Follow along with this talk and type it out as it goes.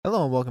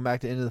Hello and welcome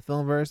back to Into the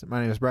Filmverse.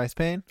 My name is Bryce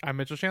Payne, I'm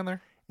Mitchell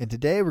Chandler. and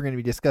today we're going to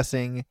be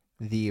discussing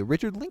the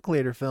Richard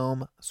Linklater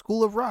film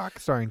School of Rock,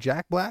 starring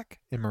Jack Black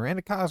and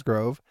Miranda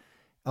Cosgrove,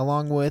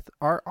 along with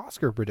our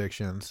Oscar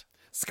predictions.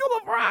 School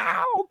of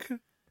Rock!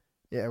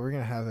 Yeah, we're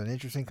going to have an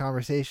interesting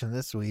conversation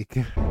this week.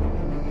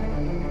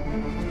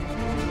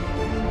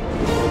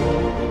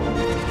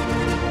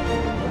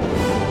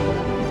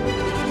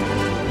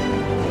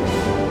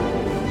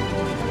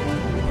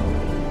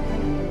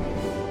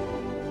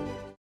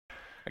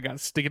 I got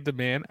stick to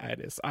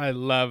man-itis. I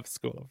love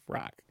School of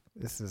Rock.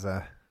 This is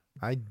I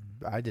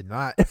did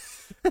not.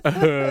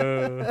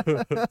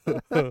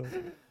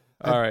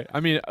 All right. I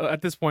mean,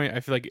 at this point,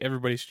 I feel like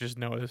everybody should just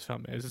know what this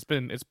film is.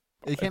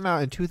 It came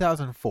out in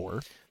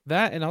 2004.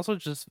 That and also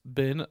just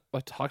been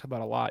like talked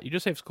about a lot. You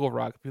just say School of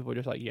Rock, people are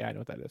just like, yeah, I know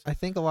what that is. I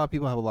think a lot of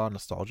people have a lot of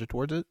nostalgia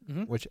towards it,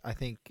 Mhm. which I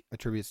think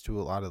attributes to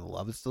a lot of the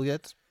love it still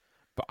gets.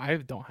 But I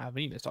don't have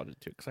any nostalgia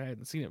to it because I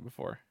hadn't seen it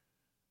before.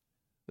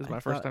 This is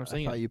my first time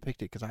seeing I thought it. you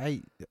picked it because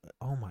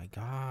oh my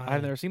God.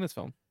 I've never seen this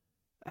film.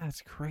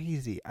 That's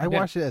crazy. I Yeah.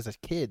 watched it as a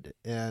kid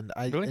and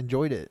I Really?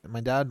 enjoyed it.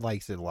 My dad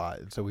likes it a lot,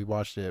 and so we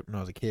watched it when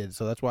I was a kid.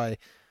 So that's why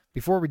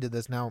before we did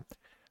this, now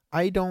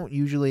I don't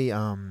usually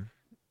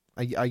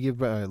I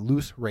give a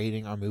loose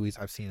rating on movies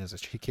I've seen as a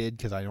kid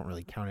because I don't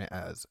really count it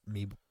as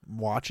me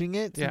watching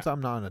it since I'm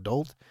not an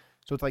adult.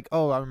 So it's like,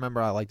 oh, I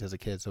remember I liked it as a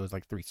kid, so it's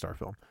like 3-star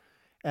film.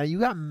 And you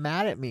got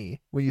mad at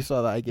me when you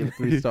saw that I gave it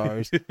 3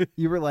 stars.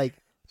 You were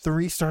like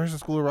 3 stars in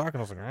School of Rock, and I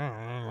was like,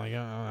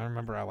 I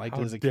remember I liked it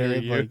How as a dare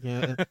kid. you. Like,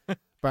 yeah.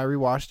 But I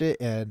rewatched it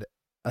and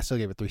I still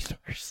gave it 3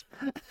 stars.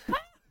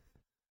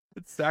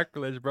 It's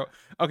sacrilege, bro.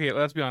 Okay,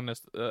 let's be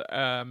honest.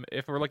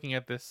 If we're looking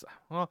at this,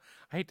 well,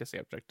 I hate to say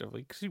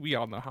objectively because we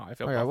all know how I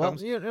feel Okay, about well,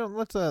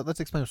 films. let's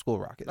explain what School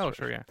of Rock is. Oh, first.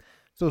 sure, yeah.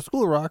 So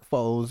School of Rock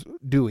follows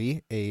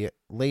Dewey, a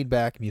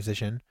laid-back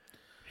musician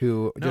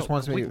who just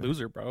wants to be complete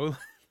loser, bro.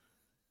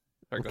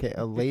 Sorry, go okay, ahead.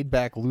 a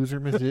laid-back loser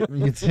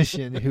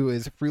musician who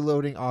is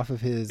freeloading off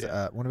of his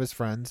one of his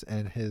friends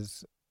and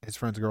his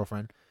friend's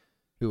girlfriend,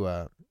 who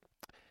I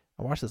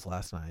watched this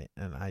last night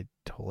and I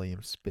totally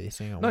am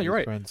spacing on No, what you're his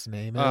right. friend's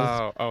name is.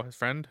 Oh, his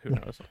friend? Who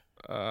knows?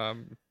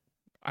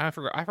 I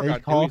forgot. They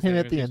call Dewey's him name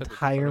at and the you said it,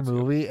 entire but it's-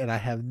 movie, and I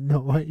have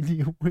no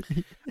idea what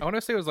I want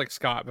to say it was like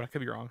Scott, but I could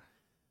be wrong.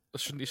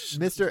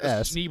 Mr.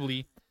 S.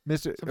 Schneebly.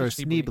 Mr. Something or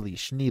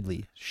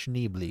Schneebly.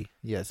 Schneebly.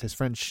 Yes, his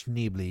friend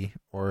Schneebly,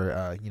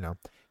 or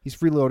he's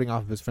freeloading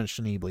off of his friend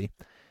Schneebly,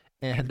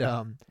 and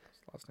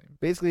Last name.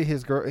 basically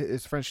his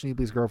friend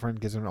Schneebly's girlfriend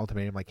gives him an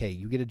ultimatum like, hey,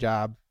 you get a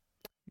job,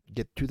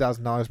 get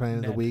 $2,000 by the end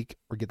of the Ned. week,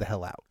 or get the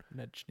hell out.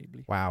 Ned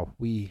Schneebly. Wow,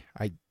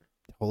 I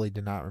totally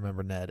did not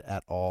remember Ned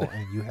at all,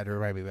 and you had to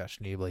remind me about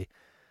Schneebly.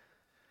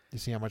 You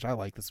see how much I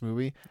like this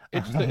movie?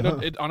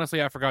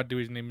 Honestly, I forgot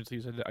Dewey's name until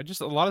you said it.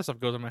 A lot of stuff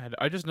goes in my head.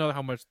 I just know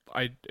how much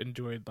I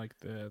enjoyed like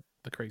the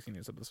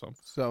craziness of this film.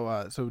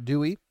 So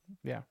Dewey,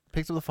 Yeah.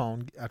 picks up the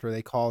phone after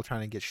they call trying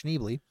to get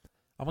Schneebly.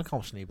 I'm gonna call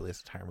him Schneebly this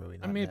entire movie.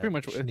 I not mean, Ned. pretty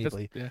much.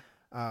 Schneebly.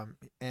 Yeah.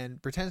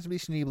 And pretends to be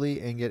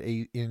Schneebly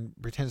and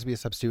pretends to be a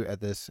substitute at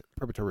this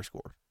preparatory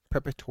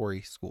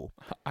school.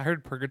 I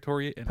heard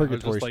purgatory and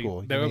Purgatory I was just school.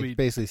 like, that would be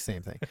basically the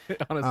same thing.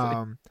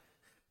 honestly.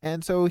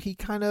 And so he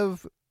kind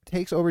of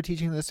takes over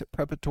teaching this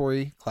prep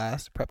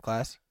class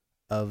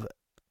of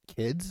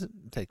kids,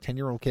 it's like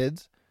 10-year-old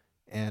kids,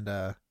 and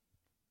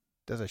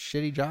does a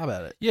shitty job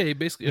at it. Yeah, he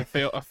basically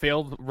a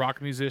failed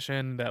rock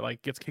musician that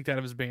like gets kicked out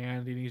of his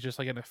band, and he's just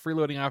like in a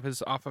freeloading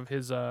off of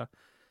his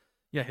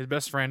his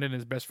best friend, and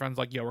his best friend's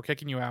like, yo, we're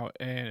kicking you out,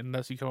 and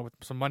unless you come up with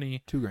some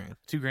money,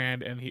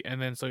 $2,000.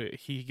 and then so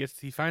he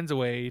finds a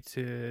way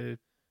to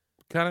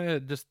kind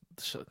of just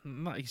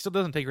he still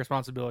doesn't take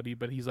responsibility,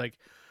 but he's like,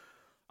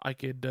 I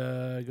could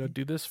go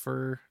do this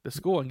for the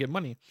school and get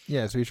money.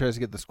 Yeah, so he tries to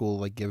get the school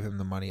like give him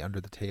the money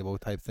under the table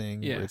type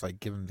thing. Yeah. Where it's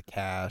like give him the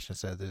cash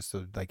instead of this,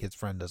 so like his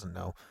friend doesn't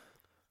know.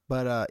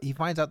 But he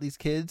finds out these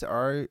kids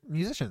are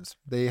musicians.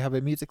 They have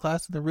a music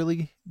class and they're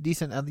really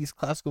decent at these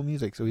classical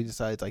music. So he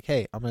decides like,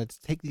 hey, I'm gonna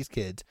take these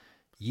kids,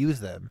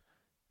 use them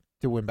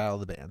to win Battle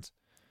of the Bands,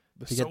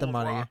 to get the Soul of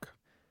money. Rock.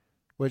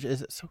 Which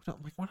is so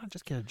like, why not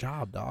just get a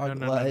job, dog?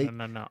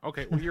 No.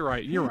 Okay, well you're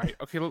right.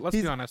 Okay, let's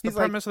be honest. The He's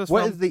like, premise of this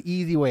what film. is the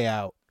easy way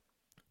out?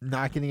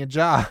 Not getting a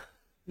job.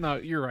 No,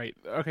 you're right.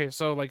 Okay,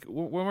 so like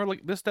when we're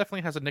like, this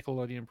definitely has a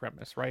Nickelodeon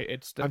premise, right?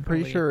 It's definitely, I'm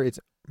pretty sure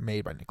it's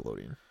made by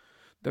Nickelodeon.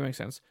 that makes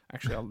sense.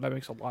 Actually, that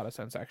makes a lot of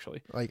sense.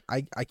 Actually, Like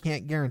I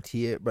can't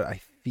guarantee it, but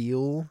I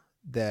feel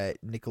that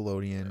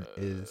Nickelodeon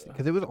is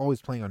because it was always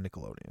playing on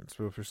Nickelodeon.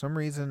 So for some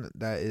reason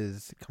that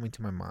is coming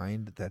to my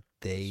mind that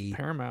they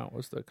Paramount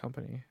was the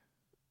company.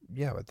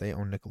 but they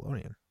own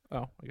Nickelodeon.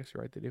 Oh, I guess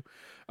you're right. They do.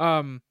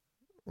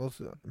 Well,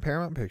 so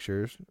Paramount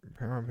Pictures,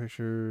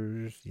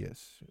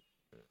 yes.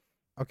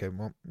 Okay,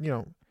 well,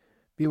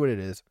 be what it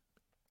is.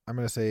 I'm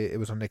gonna say it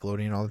was on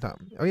Nickelodeon all the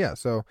time. Oh yeah,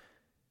 so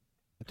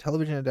the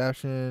television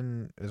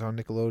adaptation is on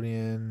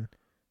Nickelodeon.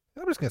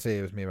 I'm just gonna say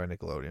it was made by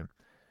Nickelodeon.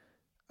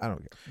 I don't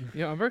care.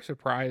 Yeah, I'm very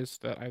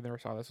surprised that I never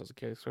saw this as a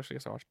kid, especially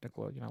because I watched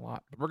Nickelodeon a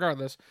lot. But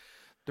regardless,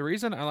 The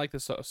reason I like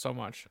this so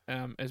much,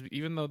 is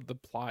even though the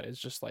plot is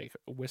just like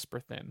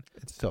whisper thin,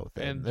 It's so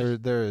thin.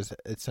 and There is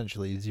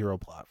essentially zero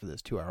plot for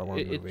this 2 hour long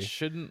it movie.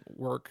 shouldn't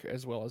work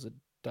as well as it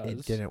does.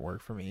 It didn't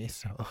work for me,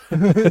 so.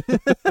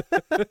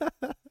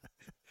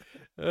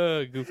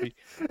 Goofy.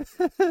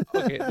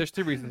 Okay, there's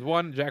two reasons.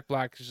 One, Jack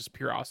Black is just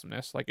pure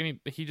awesomeness. Like the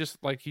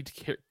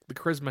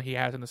charisma he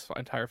has in this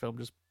entire film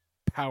just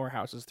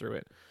powerhouses through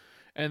it.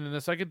 And then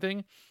the second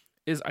thing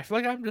is I feel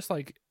like I'm just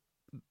like,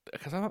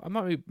 because I'm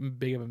not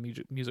big of a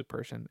music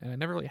person, and I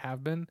never really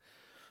have been.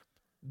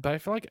 But I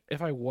feel like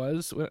if I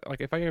was,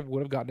 like, if I would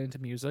have gotten into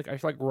music, I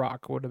feel like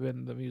rock would have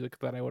been the music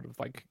that I would have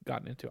like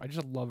gotten into. I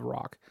just love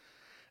rock,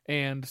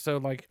 and so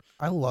like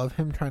I love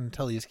him trying to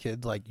tell these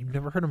kids, like, you've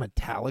never heard of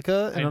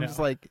Metallica? And I'm just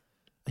like,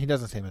 he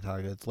doesn't say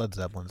Metallica, it's Led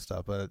Zeppelin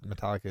stuff, but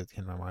Metallica is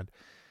in my mind.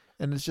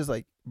 And it's just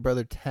like,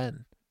 brother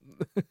 10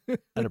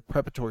 at a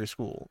preparatory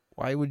school.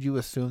 Why would you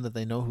assume that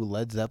they know who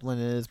Led Zeppelin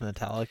is,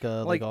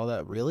 Metallica, like all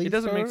that? Really? It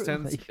doesn't make sir?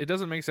 sense. Like, It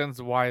doesn't make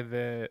sense why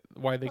they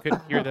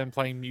couldn't hear them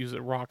playing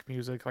rock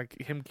music, like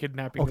him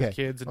kidnapping Okay, his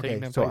kids and taking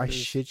them so places. I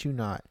shit you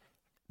not.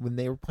 When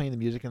they were playing the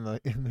music in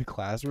the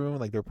classroom,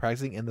 like they're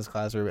practicing in this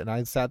classroom, and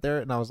I sat there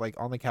and I was like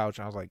on the couch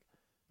and I was like,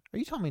 "Are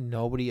you telling me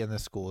nobody in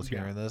this school is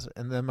hearing this?"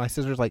 And then my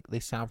sister's like, "They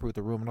soundproof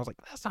the room," and I was like,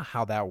 "That's not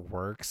how that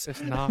works." It's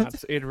not.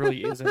 It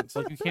really isn't. It's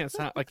like you can't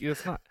sound like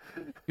it's not.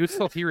 You would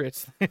still hear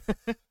it.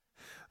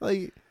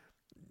 Like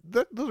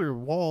those are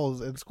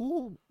walls, and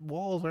school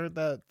walls aren't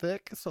that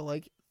thick, so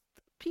like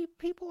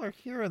people are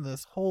hearing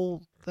this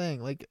whole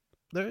thing. Like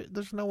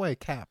there's no way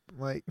cap.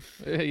 Like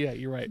Yeah,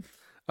 you're right.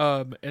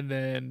 And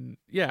then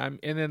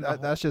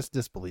that's just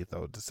disbelief,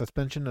 though. The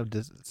suspension of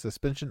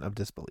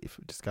disbelief.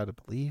 We just got to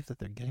believe that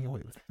they're getting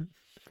away with it.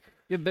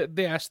 Yeah,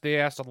 they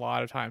asked a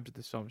lot of times at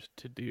this film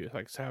to do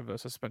like to have a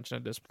suspension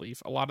of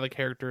disbelief. A lot of the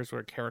characters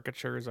were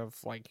caricatures of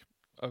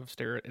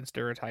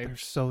stereotypes. They're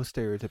so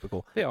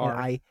stereotypical. They are. And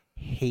I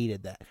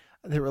hated that.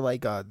 They were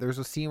like, there's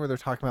a scene where they're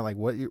talking about like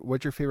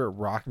what your favorite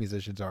rock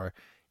musicians are,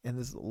 and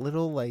this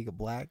little like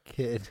black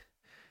kid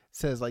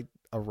says like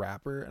a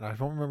rapper, and I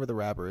don't remember the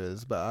rapper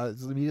is, but I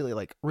was immediately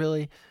like,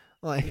 really,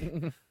 like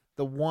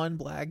the one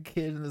black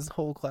kid in this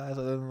whole class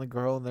other than the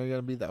girl, and they're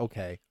gonna be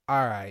okay,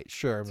 all right,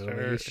 sure,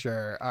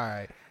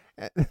 all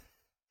right.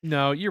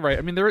 No, you're right.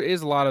 I mean, there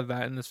is a lot of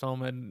that in this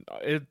film, and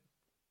it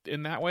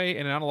in that way,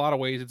 and in a lot of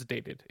ways, it's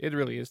dated. It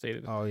really is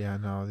dated. Oh yeah,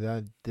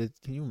 no,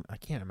 I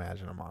can't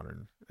imagine a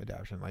modern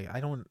adaptation. Like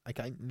I'm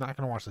not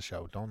gonna watch the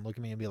show. Don't look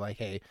at me and be like,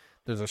 hey,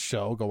 there's a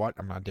show, go watch.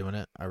 I'm not doing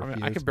it. I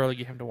refuse. I could barely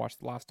get him to watch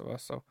The Last of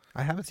Us, so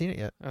I haven't seen it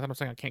yet. that's what I'm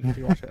saying. I can't get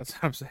you to watch it. That's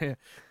what I'm saying.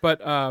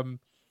 But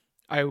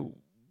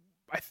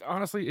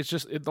honestly, it's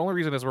just the only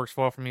reason this works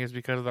well for me is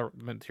because of the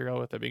material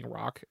with it being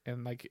rock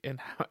and like and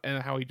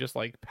how he just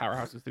like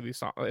powerhouses through these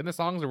songs. And the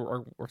songs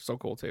are so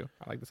cool too.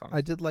 I like the songs.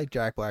 I did like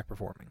Jack Black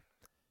performing.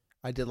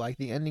 I did like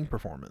the ending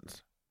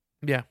performance.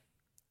 Yeah.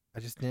 I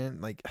just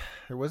didn't like.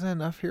 There wasn't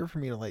enough here for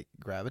me to like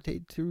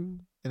gravitate to,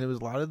 and it was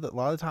a lot of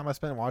the time I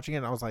spent watching it.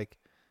 And I was like,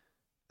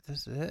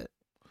 "This is it."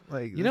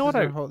 Like, you know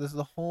what? This is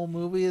the whole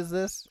movie. Is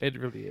this? It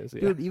really is,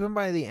 yeah. Dude. Even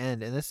by the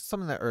end, and this is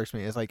something that irks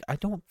me. Is like I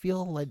don't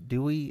feel like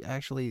Dewey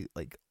actually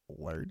like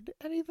learned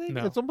anything.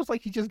 No. It's almost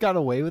like he just got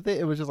away with it.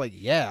 It was just like,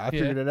 yeah, I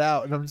figured it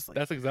out, and I'm just like,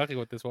 that's exactly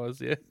what this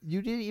was. Yeah.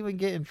 You didn't even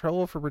get in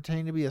trouble for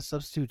pretending to be a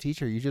substitute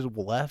teacher. You just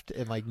left,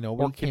 and like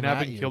nobody came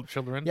at you. Killed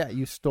children. Yeah,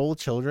 you stole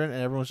children,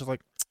 and everyone's just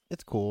like,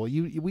 it's cool.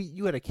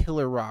 You had a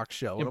killer rock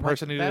show. You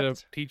impersonated a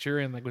teacher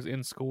and like was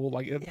in school.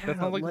 Like that's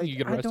not like you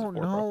get arrested for. I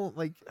don't know.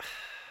 Like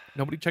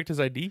nobody checked his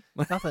ID.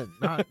 Nothing.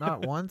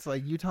 Not once.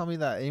 Like you tell me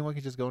that anyone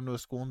could just go into a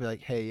school and be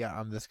like, hey, yeah,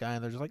 I'm this guy,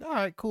 and they're just like, all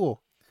right,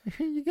 cool.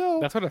 Here you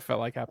go. That's what it felt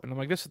like happened. I'm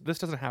like, this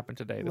doesn't happen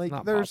today. That's like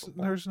not there's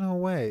possible. There's no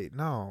way.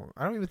 No,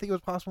 I don't even think it was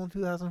possible in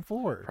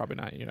 2004. Probably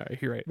not. You know,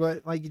 you're right.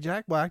 But like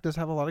Jack Black does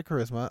have a lot of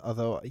charisma,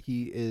 although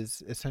he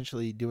is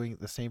essentially doing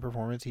the same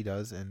performance he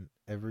does in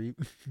every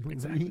movie.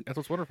 Exactly. That's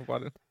what's wonderful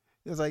about it.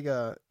 It's like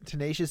a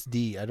Tenacious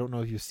D. I don't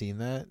know if you've seen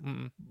that,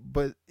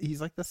 but he's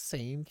like the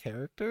same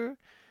character,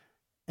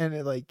 and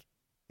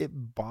it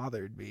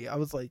bothered me. I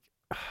was like,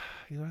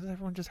 does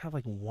everyone just have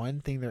like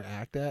one thing they're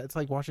act at? It's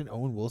like watching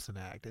Owen Wilson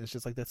act. It's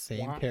just like the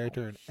same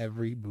character in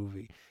every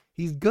movie.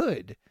 He's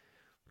good,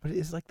 but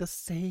it's like the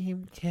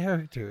same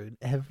character in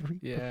every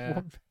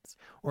performance.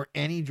 Or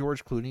any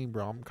George Clooney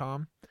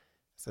rom-com.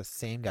 It's the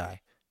same guy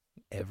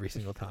every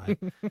single time.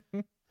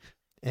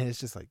 And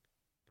it's just like,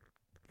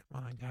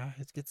 come on,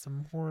 guys, get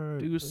some more.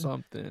 Do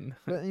something.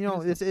 But,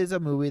 this is a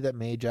movie that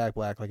made Jack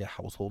Black like a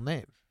household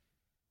name.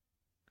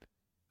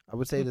 I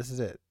would say this is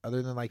it.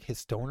 Other than like his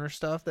stoner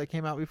stuff that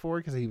came out before,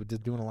 because he was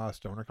just doing a lot of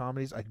stoner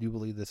comedies, I do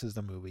believe this is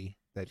the movie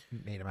that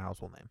made him a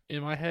household name.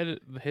 In my head,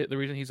 the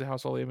reason he's a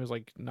household name is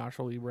like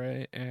Nacho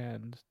Libre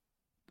and.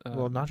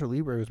 Well, Nacho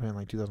Libre was made in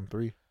like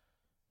 2003.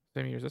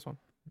 Same year as this one.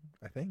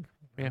 I think.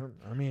 Yeah.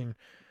 I mean,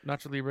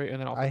 Nacho Libre and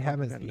then also. I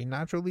haven't seen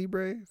Nacho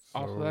Libre. So...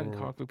 Also that and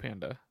Kung Fu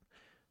Panda.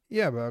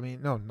 Yeah, but I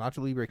mean, no, Nacho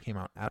Libre came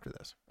out after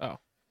this. Oh,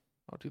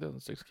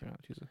 2006 came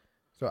out Tuesday.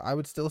 So I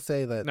would still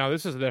say that. No,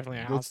 this is definitely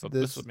a household.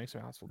 This is what makes it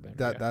a household name.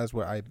 That is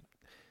what I.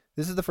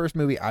 This is the first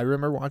movie I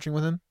remember watching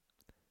with him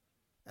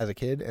as a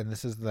kid, and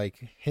this is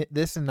like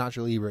this and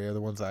Nacho Libre are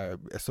the ones I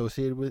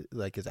associated with,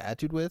 like his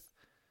attitude with.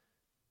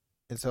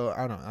 And so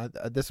I don't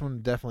know. This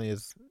one definitely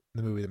is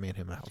the movie that made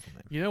him a household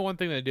name. You know, one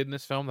thing that I did in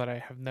this film that I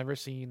have never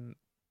seen,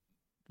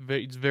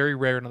 it's very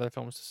rare in other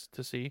films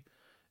to see,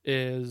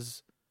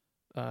 is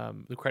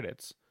the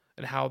credits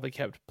and how they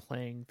kept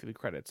playing through the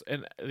credits,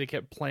 and they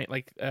kept playing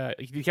like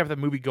you kept the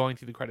movie going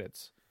through the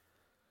credits.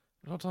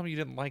 Don't tell me you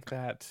didn't like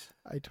that.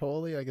 I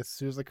totally, like, as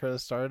soon as the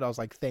credits started, I was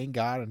like, thank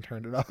God, and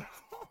turned it off.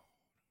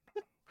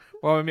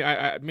 Well, I mean,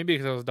 I maybe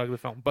because I was dug the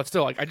film, but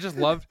still, like, I just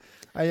loved.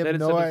 I have that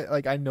no, instead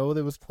of- I know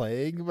that was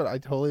playing, but I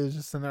totally was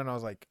just sitting there and I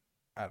was like,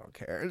 I don't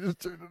care. I just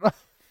turned it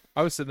off.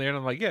 I was sitting there and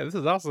I'm like, yeah, this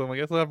is awesome. I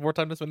guess I'll have more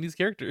time to spend these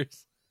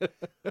characters.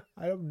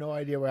 I have no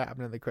idea what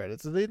happened in the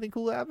credits. Did anything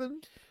cool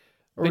happen?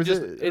 Or They was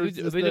just, it, or was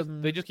this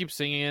them- they just keep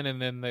singing,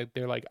 and then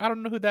they're like, I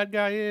don't know who that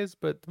guy is,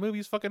 but the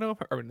movie's fucking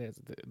over. Or they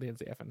didn't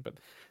say effing, but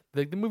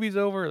the movie's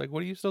over. Like,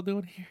 what are you still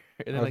doing here?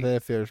 And then Are like they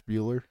Ferris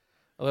Bueller?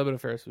 a little bit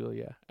of Ferris Bueller,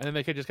 yeah. And then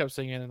they just kept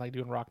singing and like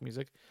doing rock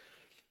music.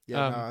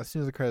 Yeah, no, as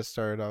soon as the credits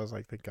started, I was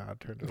like, thank God,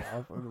 turned it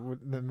off. And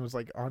then was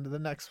like, on to the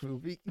next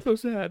movie. So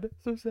sad,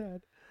 so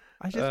sad.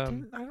 I just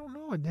didn't, I don't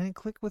know, it didn't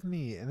click with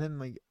me. And then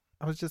like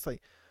I was just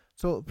like,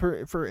 so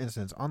for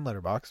instance, on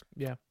Letterboxd,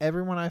 Yeah.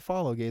 everyone I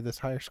follow gave this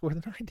higher score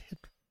than I did.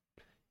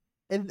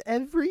 And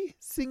every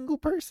single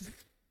person.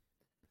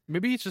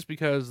 Maybe it's just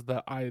because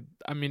I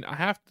mean,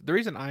 the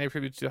reason I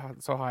attribute to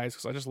so high is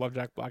because I just love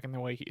Jack Black and the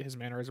way his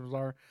mannerisms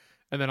are.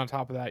 And then on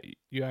top of that,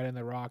 you add in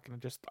The Rock,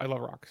 and I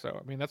love Rock. So,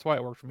 I mean, that's why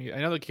it worked for me.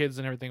 I know the kids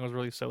and everything was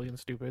really silly and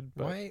stupid.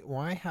 But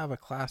Why have a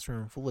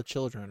classroom full of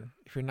children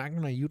if you're not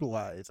going to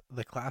utilize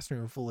the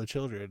classroom full of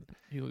children?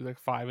 he was like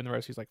 5, and the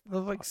rest he's like,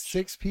 There's like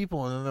 6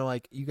 people, and then they're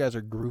like, you guys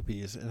are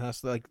groupies. And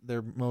that's like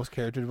their most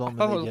character I development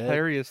thought it they was get.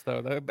 hilarious,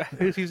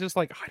 though. He's just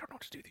like, I don't know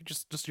what to do.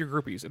 Just your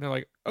groupies. And they're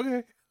like,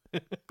 okay.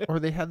 Or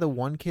they had the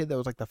one kid that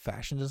was like the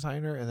fashion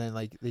designer, and then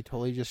like they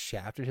totally just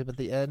shafted him at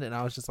the end, and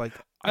I was just like,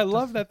 I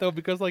love that, though,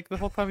 because like the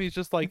whole time he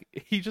just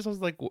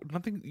was like,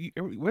 nothing,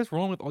 what's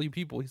wrong with all you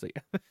people? He's like,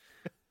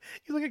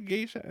 he's like a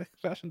gay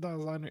fashion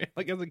designer,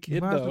 like as a you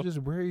kid, might as well though. just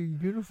wear your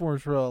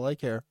uniforms for all I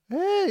care.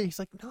 Hey, he's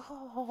like,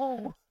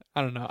 no.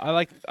 I don't know. I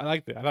liked it.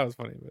 I thought it was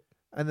funny, but.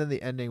 And then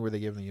the ending where they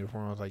give him the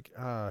uniform, I was like,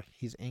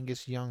 he's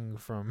Angus Young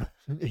from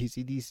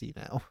AC/DC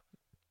now.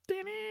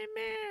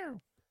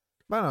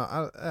 But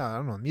I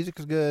don't know. Music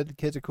is good. The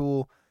kids are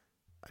cool.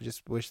 I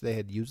just wish they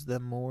had used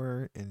them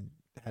more and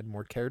had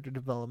more character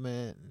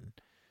development and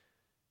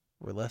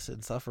were less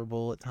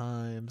insufferable at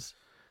times.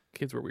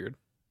 Kids were weird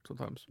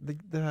sometimes.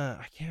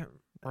 I can't.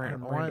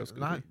 Miranda's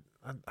goofy.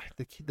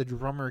 The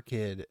drummer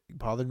kid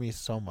bothered me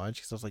so much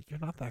because I was like, "You're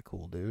not that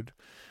cool, dude."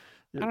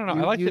 I don't know.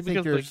 I liked it think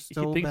because you're like,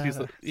 so he thinks he's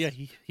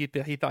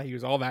badass. he thought he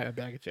was all that in a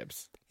bag of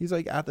chips. He's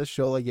like at the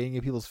show, like getting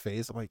in people's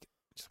face. I'm like,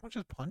 just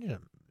punch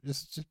him.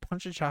 Just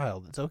punch a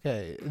child. It's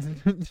okay.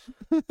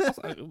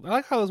 Also, I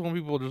like how those one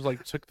people just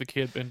like took the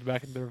kid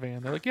back into their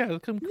van. They're like, yeah,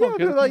 come Yeah,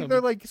 on, they're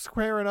like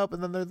squaring up,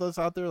 and then they're just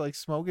out there like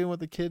smoking with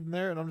the kid in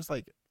there, and I'm just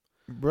like,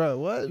 bro,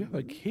 what? you have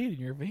a kid in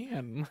your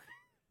van.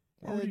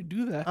 Why would you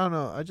do that? I don't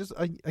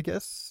know. I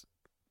guess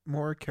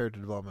more character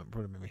development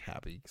would have made me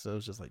happy because I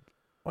was just like,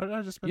 why did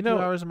I just spend 2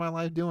 hours of my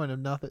life doing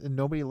and nothing, and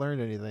nobody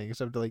learned anything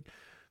except like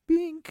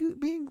being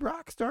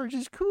rock stars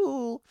is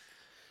cool.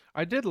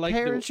 I did like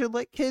Parents should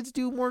let kids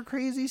do more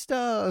crazy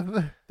stuff.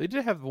 they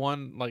did have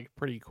one like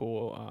pretty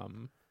cool.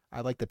 I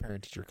like the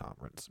parent teacher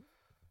conference.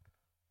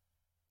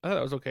 I thought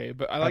that was okay,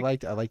 but I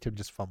liked him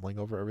just fumbling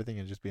over everything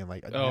and just being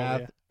like Oh,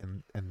 math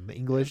and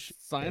English,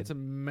 science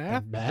and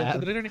math. and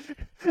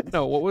math.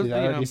 No, what was Did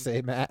I the already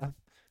say math?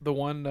 the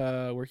one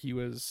where he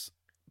was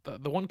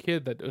the one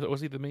kid that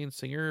was he the main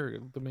singer or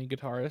the main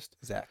guitarist?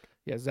 Zach.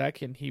 Yeah,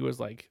 Zach, and he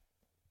was like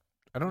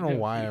I don't know Yeah,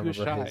 why he I was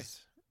remember shy. his.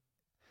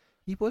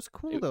 He was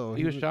cool though.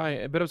 he was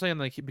shy, but I'm saying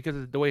like because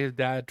of the way his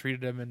dad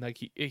treated him, and like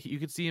you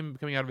could see him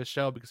coming out of his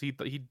shell because he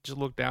just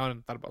looked down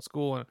and thought about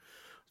school and it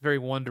was very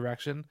one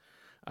direction,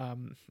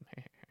 and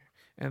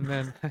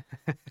then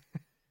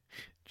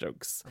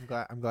jokes.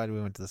 I'm glad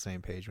we went to the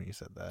same page when you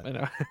said that. I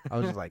know. I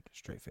was just like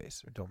straight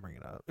face or don't bring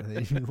it up, and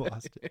then you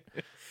lost it.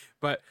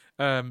 But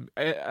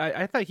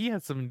I thought he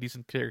had some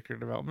decent character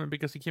development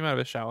because he came out of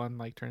his shell and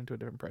like turned into a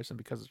different person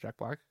because of Jack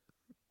Black.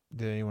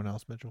 Did anyone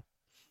else, Mitchell?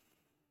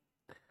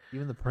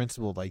 Even the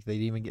principal, like they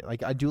didn't even get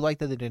like I do like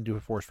that they didn't do a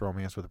forced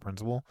romance with the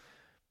principal,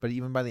 but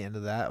even by the end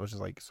of that, I was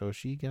just like, so is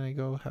she gonna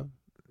go have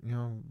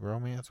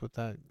romance with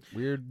that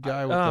weird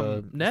guy with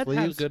the Ned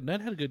sleeves?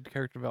 Ned had good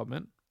character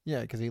development.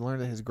 Yeah, because he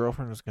learned that his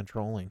girlfriend was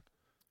controlling.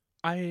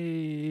 I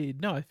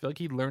feel like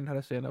he learned how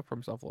to stand up for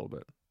himself a little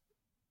bit.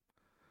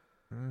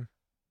 Mm.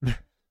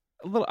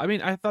 A little. I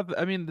mean,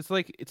 it's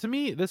like to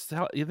me. This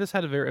had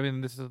a very. I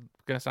mean, this is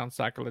gonna sound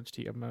sacrilege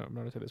to you. I'm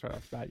gonna say this right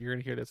off the bat. You're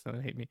gonna hear this and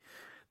then hate me.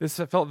 This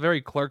felt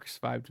very Clerks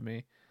vibe to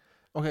me.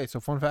 Okay, so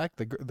fun fact: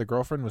 the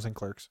girlfriend was in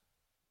Clerks.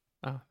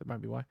 Oh, that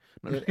might be why.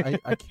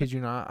 I kid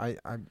you not. I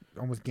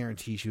almost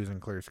guarantee she was in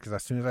Clerks because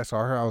as soon as I saw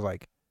her, I was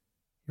like,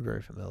 "You're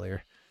very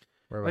familiar."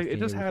 Where have Like I it seen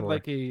just you had before?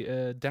 like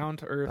a down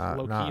to earth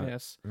low Not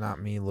keyness. not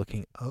me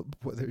looking up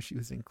whether she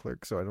was in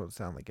Clerks, so I don't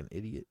sound like an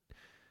idiot.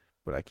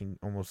 But I can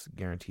almost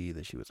guarantee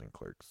that she was in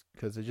Clerks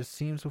because it just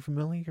seemed so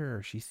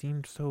familiar. She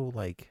seemed so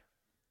like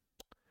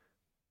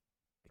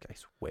I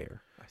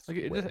swear. Like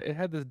it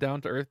had this down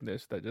to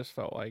earthness that just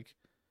felt like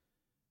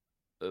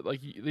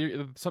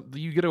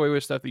you get away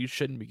with stuff that you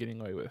shouldn't be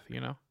getting away with, you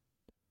know?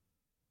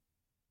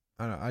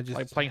 I don't know. I just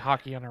Like playing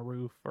hockey on a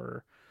roof,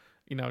 or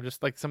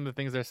just like some of the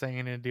things they're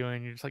saying and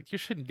doing. You're just like, you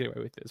shouldn't get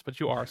away with this, but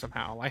you are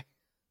somehow. Like,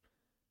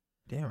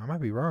 damn, I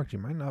might be wrong. She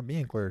might not be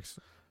in Clerks.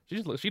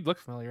 she'd look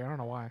familiar. I don't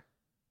know why.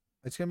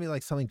 It's gonna be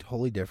like something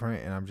totally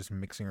different, and I'm just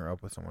mixing her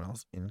up with someone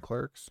else in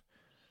Clerks.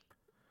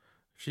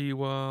 She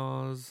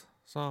was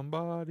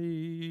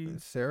somebody.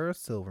 Sarah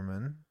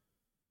Silverman.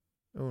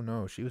 Oh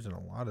no, she was in a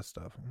lot of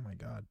stuff. Oh my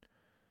god,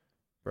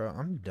 bro,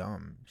 I'm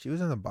dumb. She was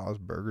in the Bob's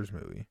Burgers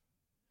movie.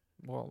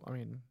 Well, I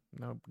mean,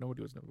 no,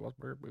 nobody was in the Bob's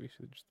Burger movie.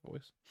 She was just the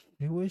voice.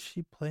 Who was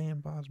she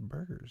playing Bob's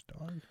Burgers,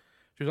 dog?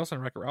 She was also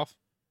in Wreck-It Ralph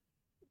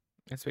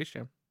and Space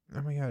Jam.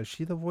 Oh my god, is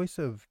she the voice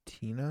of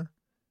Tina?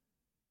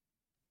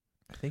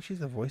 I think she's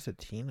the voice of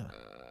Tina.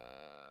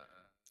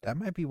 That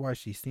might be why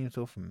she seems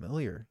so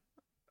familiar.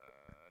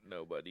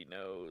 Nobody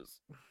knows.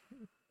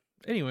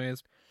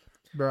 Anyways,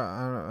 Bro,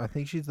 I don't know. I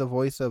think she's the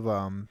voice of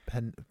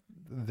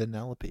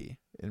Vanellope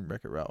in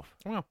Wreck-It Ralph.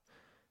 Wow.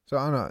 So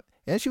I don't know.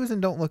 And she was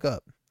in Don't Look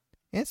Up.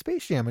 And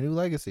Space Jam: A New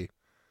Legacy.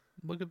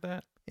 Look at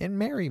that. And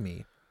Marry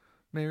Me.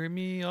 Marry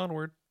Me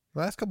Onward.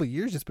 The last couple of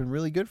years, it's been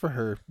really good for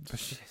her.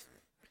 It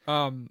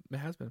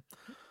has been.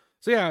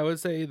 So yeah, I would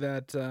say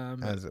that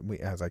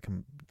As I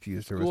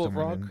confused her School with of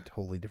someone Rock. in a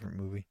totally different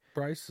movie.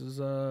 Bryce is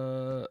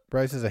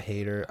Bryce is a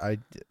hater.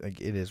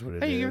 Like it is what it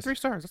is. Hey, you give her 3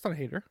 stars. That's not a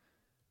hater.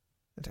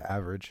 It's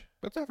average.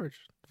 That's average.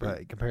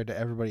 But compared to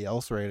everybody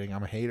else rating,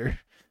 I'm a hater.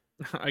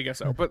 I guess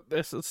so. But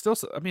it's still,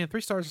 I mean,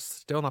 3 stars is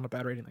still not a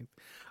bad rating. Like,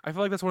 I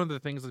feel like that's one of the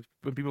things that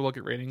when people look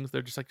at ratings,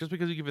 they're just like, just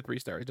because you give it 3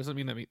 stars, it doesn't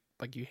mean that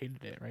like you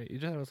hated it, right? It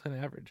just was kind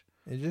of average.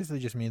 It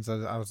just means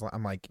that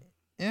I'm like,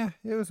 yeah,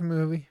 it was a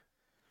movie.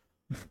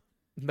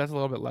 That's a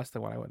little bit less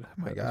than what I would. Oh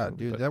my god,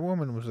 dude, that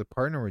woman was a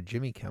partner with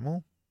Jimmy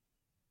Kimmel.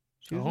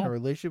 She was in a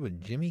relationship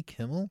with Jimmy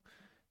Kimmel.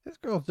 This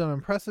girl's done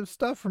impressive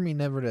stuff for me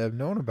never to have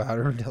known about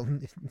her until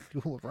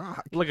School of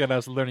Rock. Look at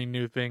us learning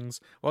new things.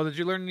 Well, did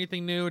you learn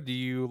anything new? Do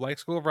you like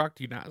School of Rock?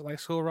 Do you not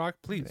like School of Rock?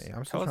 Please. Hey,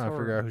 I'm still trying to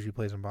figure out who she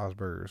plays in Bob's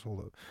Burgers.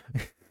 Hold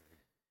up.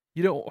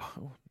 You don't.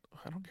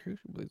 I don't care who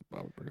she plays in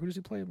Bob's Burgers. Who does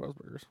he play in Bob's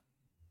Burgers?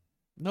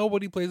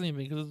 Nobody plays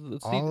anything because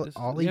it's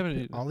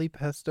Ollie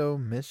Pesto,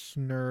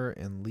 Mishner,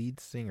 and lead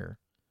singer.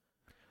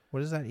 What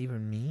does that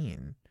even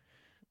mean?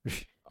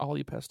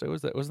 Ollie Pesto,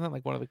 wasn't that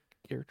like one of the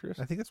characters?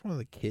 I think that's one of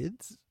the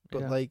kids.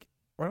 But Yeah. like,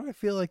 why do I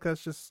feel like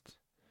that's just?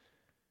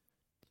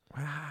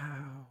 Wow,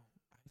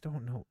 I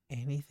don't know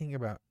anything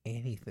about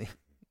anything.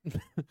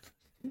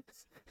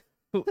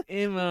 Who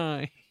am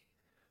I?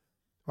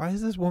 Why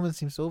does this woman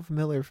seem so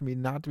familiar for me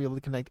not to be able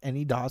to connect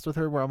any dots with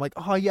her? Where I'm like,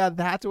 oh yeah,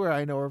 that's where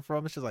I know her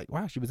from. It's just like,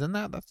 wow, she was in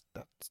that. That's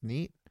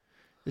neat.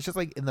 It's just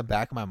like in the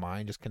back of my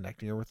mind, just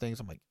connecting her with things.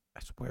 I'm like, I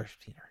swear I've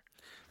seen her.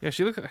 Yeah,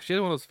 she had one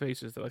of those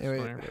faces that looks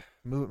familiar. Anyway,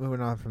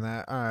 moving on from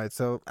that. All right,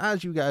 so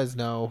as you guys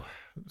know,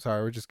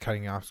 sorry, we're just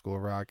cutting off School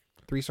of Rock.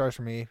 3 stars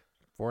for me,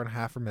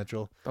 4.5 for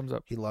Mitchell. Thumbs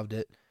up. He loved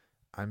it.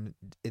 I'm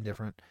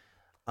indifferent.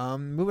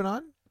 Moving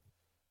on.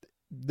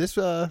 This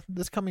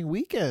coming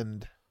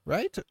weekend,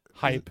 right?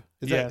 Hype.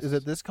 Is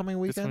it this coming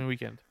weekend? This coming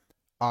weekend.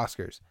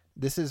 Oscars.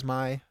 This is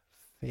my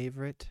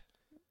favorite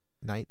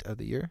night of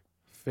the year.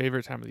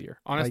 Favorite time of the year.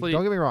 Like, Honestly,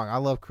 don't get me wrong. I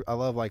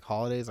love like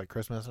holidays, like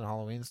Christmas and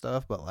Halloween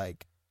stuff. But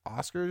like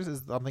Oscars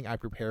is something I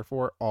prepare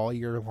for all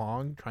year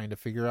long, trying to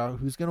figure out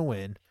who's gonna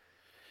win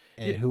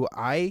and who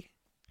I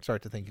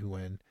start to think who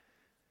win.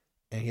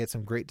 And he had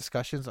some great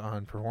discussions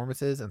on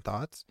performances and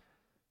thoughts.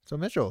 So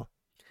Mitchell,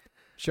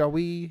 shall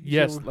we?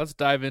 yes, let's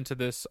dive into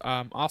this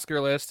Oscar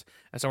list.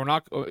 And so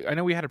I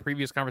know we had a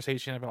previous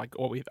conversation about like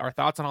our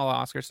thoughts on all the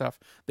Oscar stuff.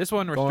 This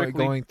one, we're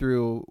strictly going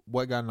through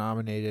what got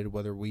nominated,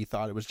 whether we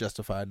thought it was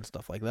justified and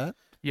stuff like that.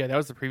 Yeah, that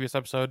was the previous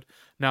episode.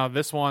 Now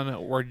this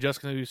one, we're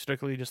just going to be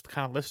strictly just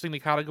kind of listing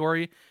the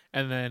category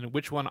and then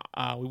which one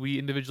we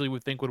individually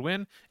would think would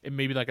win, and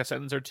maybe like a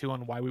sentence or two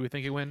on why we would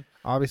think it win.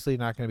 Obviously,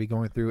 not going to be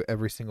going through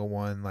every single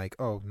one. Like,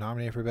 oh,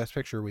 nominated for Best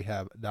Picture, we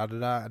have da da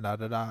da and da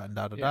da da and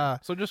da da da.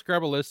 So just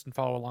grab a list and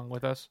follow along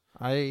with us.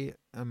 I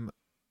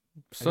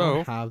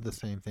don't have the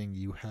same thing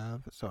you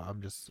have, so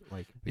I'm just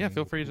like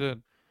feel free to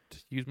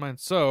use mine.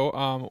 So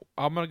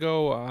I'm gonna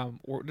go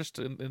just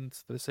in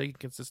the sake of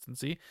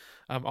consistency.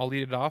 I'll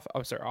lead it off.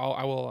 I'm sorry.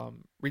 I will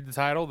read the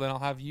title, then I'll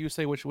have you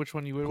say which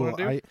one you would want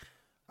to do.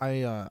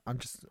 I'm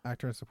just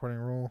actor in supporting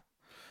role.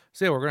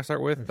 So yeah, we're gonna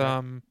start with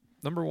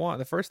number 1.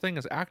 The first thing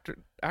is actor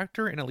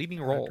in a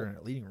leading role. Actor in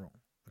a leading role.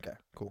 Okay,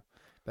 cool.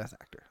 Best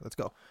actor. Let's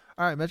go.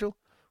 All right, Mitchell.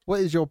 What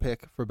is your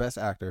pick for best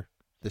actor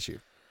this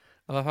year?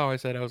 I love how I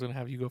said I was going to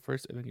have you go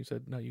first, and then you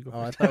said, no, you go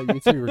first. I thought you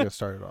two were going to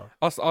start it off.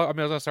 I was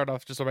going to start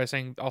off just by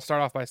saying, I'll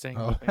start off by saying.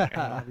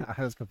 I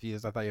was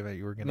confused. I thought you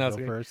were going to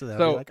go first. So,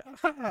 so, like,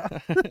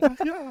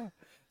 yeah.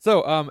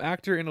 So,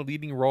 actor in a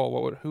leading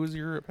role. Who's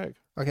your pick?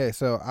 Okay,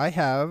 so I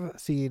have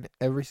seen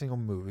every single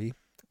movie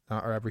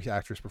or every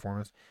actor's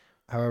performance.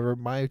 However,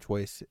 my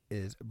choice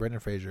is Brendan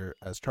Fraser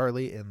as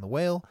Charlie in The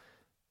Whale.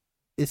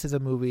 This is a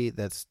movie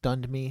that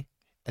stunned me.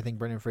 I think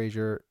Brendan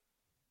Fraser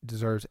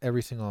deserves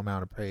every single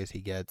amount of praise he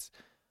gets.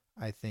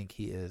 I think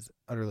he is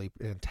utterly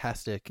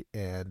fantastic,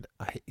 and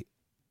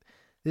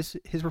his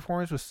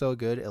performance was so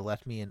good it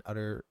left me in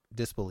utter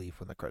disbelief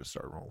when the credits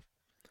started rolling.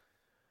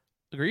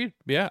 Agreed.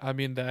 Yeah, I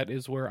mean that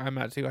is where I'm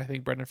at too. I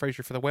think Brendan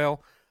Fraser for The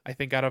Whale. I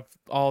think out of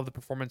all of the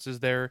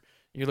performances there,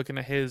 you're looking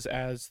at his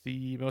as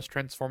the most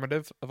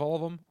transformative of all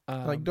of them.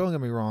 Like, don't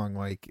get me wrong.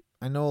 Like,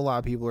 I know a lot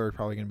of people are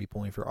probably going to be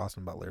pulling for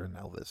Austin Butler and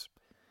Elvis,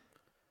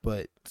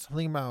 but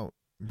something about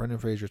Brendan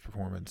Fraser's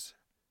performance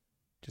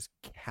just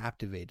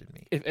captivated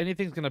me. If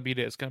anything's gonna beat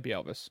it, it's gonna be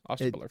Elvis.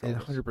 Austin Butler.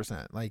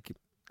 100%. Like,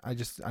 I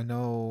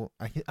know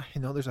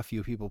there's a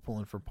few people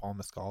pulling for Paul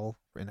Mescal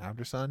in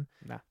Aftersun.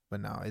 Nah.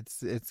 But no,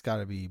 it's got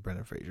to be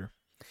Brendan Fraser.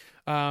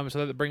 So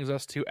that brings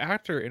us to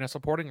actor in a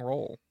supporting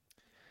role.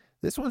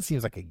 This one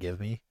seems like a give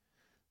me,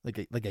 like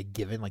a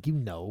given. Like, you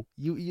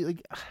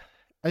like,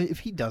 if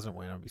he doesn't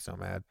win, I'll be so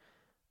mad.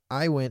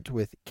 I went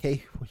with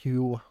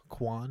Ke-Huy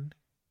Quan.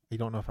 I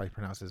don't know if I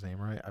pronounced his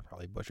name right. I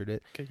probably butchered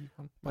it.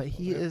 But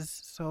he is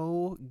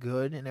so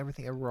good in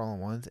Everything Everywhere All at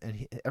Once,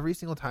 and every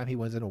single time he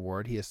wins an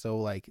award, he is so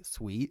like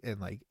sweet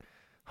and like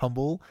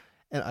humble.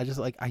 And I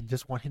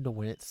just want him to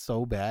win it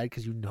so bad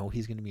because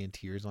he's going to be in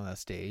tears on that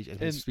stage, and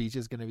his speech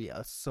is going to be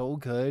so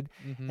good,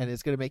 and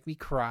it's going to make me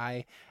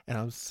cry. And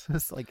I'm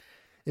just like,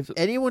 if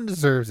anyone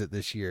deserves it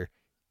this year,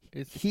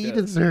 he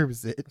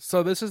deserves it.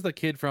 So this is the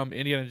kid from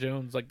Indiana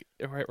Jones, like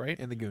right,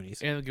 and the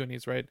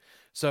Goonies, right?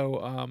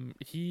 So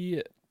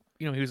he.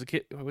 He was a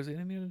kid. Was it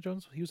Indiana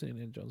Jones? He was in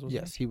Indiana Jones.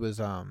 Yes, he was.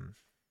 I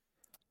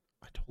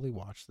totally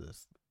watched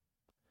this.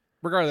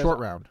 Regardless, short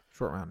round,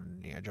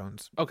 Indiana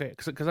Jones. Okay,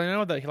 because I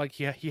know that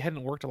he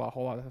hadn't worked a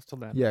whole lot until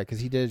then. Yeah, because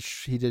he did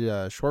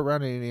a short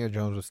round in Indiana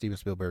Jones with Steven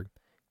Spielberg,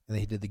 and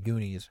then he did the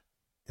Goonies,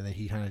 and then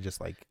he kind of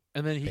just like.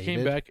 And then he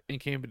came back and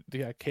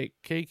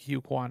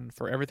Ke-Huy Quan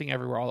for Everything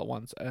Everywhere All at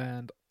Once,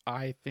 and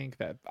I think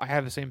that I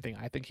have the same thing.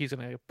 I think he's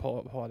gonna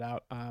pull it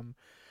out.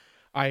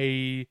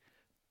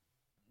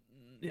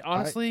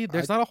 Honestly,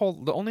 there's not a whole.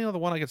 The only other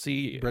one I could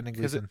see Brendan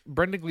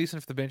Gleeson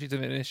for the Banshees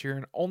in this year,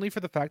 and only for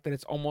the fact that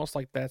it's almost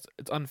like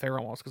it's unfair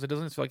almost because it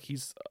doesn't feel like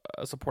he's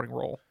a supporting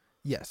role.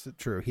 Yes,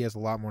 true. He has a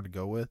lot more to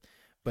go with,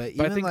 but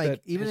even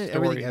in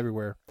Everything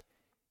Everywhere,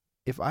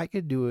 if I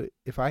could do it,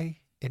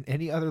 in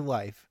any other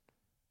life,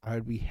 I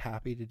would be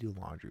happy to do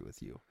Laundry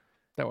with You.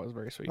 That was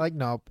very sweet. Like,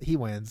 no, he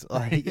wins.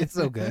 Like, it's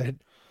so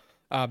good.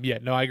 Yeah,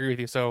 no, I agree with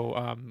you.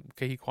 So,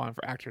 Ke-Huy Quan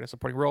for actor in a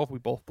supporting role. We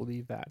both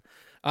believe that.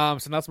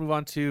 So now let's move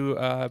on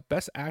to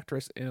best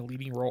actress in a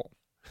leading role.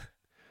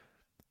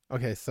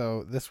 Okay,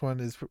 so this one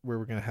is where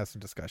we're gonna have some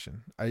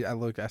discussion. I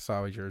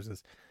saw what yours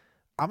is.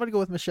 I'm gonna go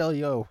with Michelle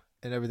Yeoh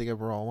in Everything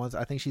Everywhere All at Once.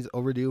 I think she's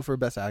overdue for a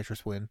best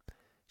actress win.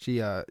 She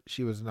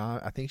was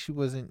not. I think she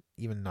wasn't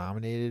even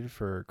nominated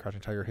for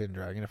Crouching Tiger, Hidden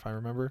Dragon, if I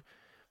remember.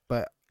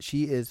 But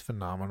she is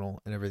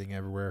phenomenal in Everything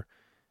Everywhere.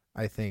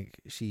 I think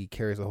she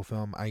carries the whole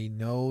film. I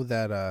know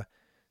that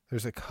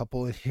there's a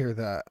couple in here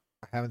that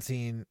I haven't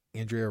seen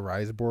Andrea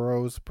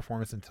Riseborough's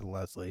performance into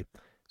Leslie,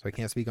 so I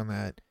can't speak on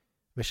that.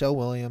 Michelle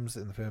Williams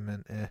in the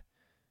film,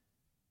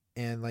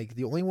 and like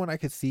the only one I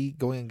could see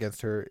going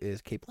against her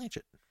is Cate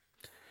Blanchett.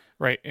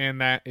 Right, and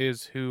that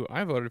is who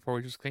I voted for,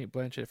 which is Cate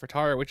Blanchett for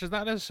Tar, which is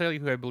not necessarily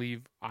who I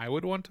believe I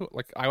would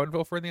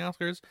vote for in the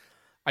Oscars.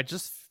 I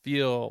just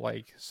feel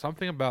like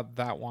something about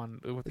that one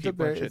with Cate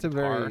Blanchett.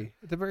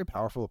 It's a very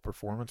powerful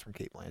performance from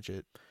Cate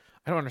Blanchett.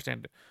 I don't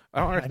understand it.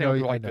 I don't understand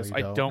people like this.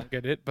 I don't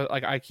get it, but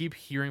like I keep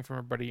hearing from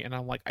everybody, and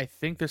I'm like, I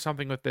think there's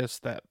something with this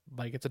that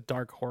like it's a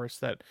dark horse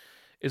that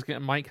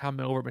might come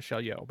over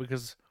Michelle Yeoh,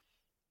 because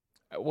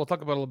we'll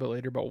talk about a little bit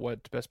later about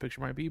what Best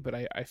Picture might be, but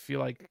I feel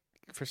like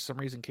for some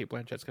reason Cate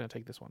Blanchett's going to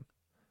take this one.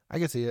 I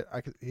can see it.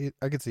 I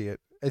could see it.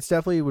 It's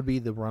definitely would be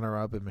the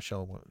runner-up if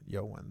Michelle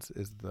Yeoh wins,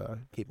 is the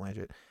Cate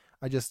Blanchett.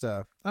 I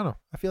don't know.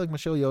 I feel like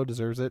Michelle Yeoh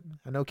deserves it.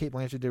 I know Cate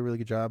Blanchett did a really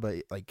good job, but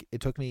like it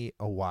took me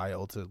a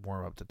while to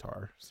warm up to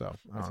Tar. So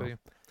I don't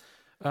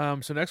know.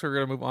 So next we're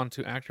gonna move on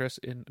to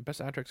best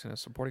actress in a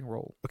supporting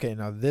role. Okay,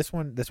 now this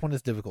one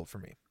is difficult for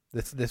me.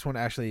 This one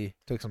actually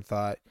took some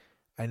thought.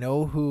 I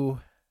know who.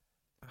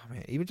 Oh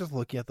man, even just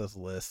looking at this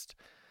list,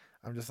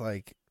 I'm just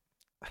like,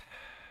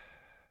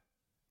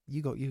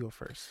 you go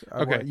first.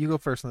 Okay, you go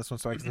first on this one,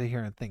 so I can sit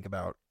here and think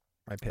about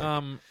my pick.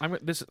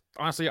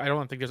 Honestly, I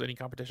don't think there's any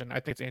competition. I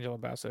think it's Angela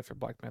Bassett for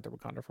Black Panther: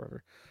 Wakanda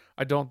Forever.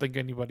 I don't think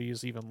anybody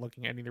is even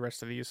looking at any of the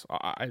rest of these.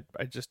 I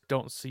just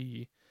don't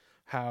see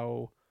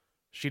how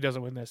she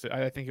doesn't win this.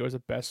 I think it was the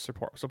best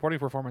supporting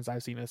performance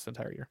I've seen this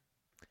entire year.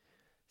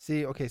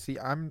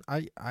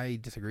 I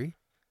disagree.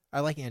 I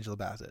like Angela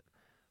Bassett.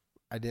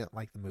 I didn't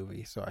like the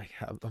movie, so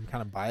I'm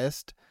kind of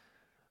biased.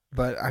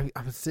 But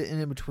I'm sitting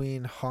in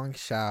between Hong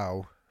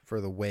Shao for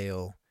The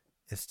Whale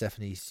and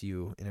Stephanie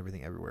Hsu in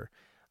Everything Everywhere.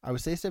 I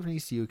would say Stephanie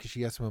Hsu because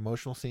she has some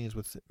emotional scenes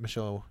with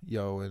Michelle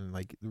Yeoh and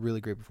like really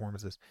great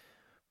performances.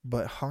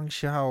 but Hong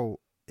Shao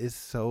is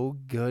so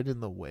good in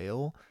The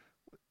Whale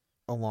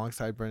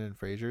alongside Brendan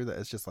Fraser that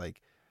it's just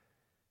like,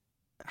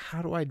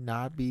 how do I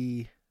not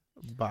be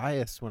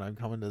biased when I'm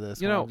coming to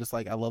this? You When know, I'm just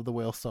like, I love The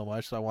Whale so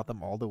much, so I want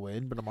them all to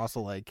win, but I'm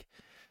also like,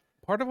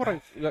 part of what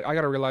I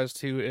got to realize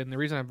too, and the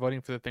reason I'm voting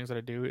for the things that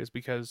I do is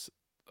because,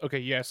 okay,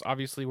 yes,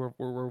 obviously we're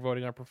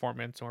voting on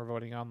performance and we're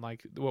voting on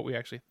like what we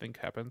actually think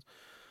happens.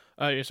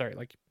 Sorry,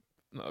 like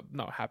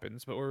not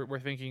happens, but we're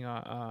thinking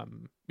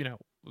you know,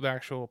 the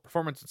actual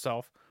performance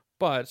itself.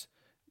 But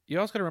you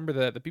also got to remember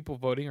that the people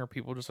voting are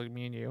people just like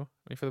me and you.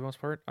 I mean, for the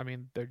most part, I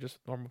mean, they're just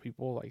normal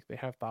people. Like they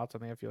have thoughts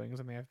and they have feelings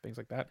and they have things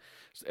like that.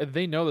 So,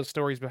 they know the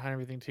stories behind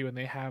everything too, and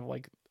they have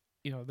like,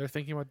 you know, they're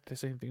thinking about the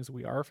same things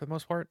we are for the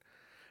most part.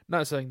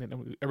 Not saying that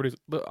everybody's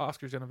the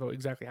Oscars gonna vote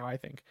exactly how I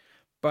think,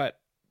 but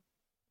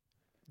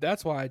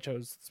that's why I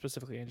chose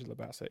specifically Angela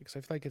Bassett because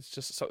I feel like it's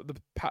just so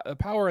the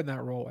power in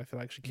that role. I feel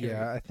like she carried.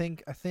 yeah, I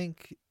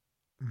think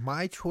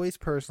my choice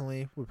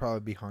personally would probably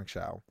be Hong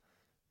Shao,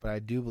 but I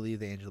do believe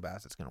that Angela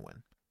Bassett's gonna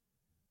win.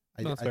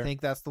 No, that's I fair.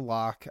 think that's the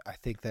lock. I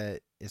think that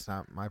it's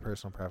not my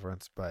personal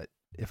preference, but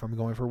if I'm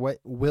going for what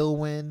will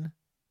win,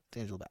 it's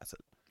Angela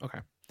Bassett. Okay.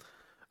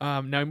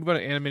 Now we move on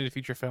to animated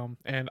feature film,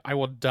 and I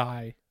will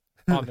die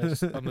on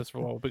this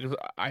role because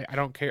I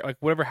don't care. Like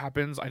whatever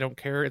happens, I don't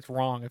care. It's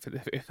wrong.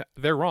 If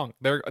they're wrong,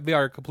 they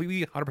are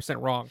completely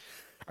 100% wrong.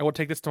 I will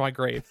take this to my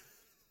grave.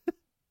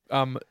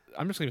 I'm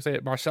just gonna say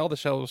it. Marcel the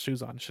Shell with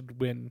Shoes On should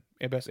win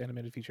a best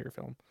animated feature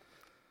film.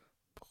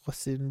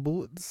 Puss in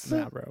Boots.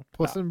 Nah, bro.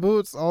 Puss in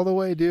Boots all the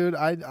way, dude.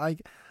 I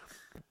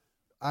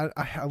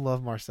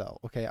love Marcel.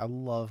 Okay, I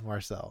love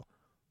Marcel.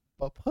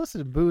 But Puss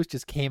in Boots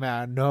just came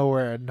out of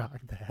nowhere and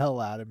knocked the hell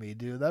out of me,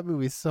 dude. That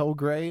movie's so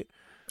great.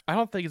 I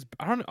don't think it's.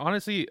 I don't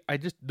honestly. I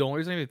just the only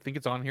reason I even think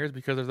it's on here is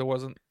because there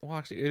wasn't. Well,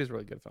 actually, it is a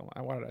really good film.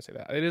 Why did I say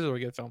that? It is a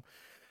really good film.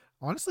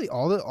 Honestly,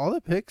 all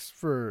the picks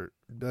for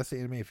best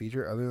animated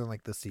feature, other than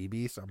like the Sea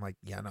Beast, I'm like,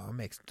 yeah, no, it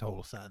makes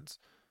total sense.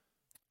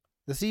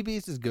 The Sea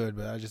Beast is good,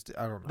 but I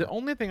don't know. The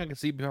only thing I can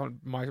see beyond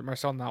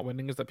Marcel not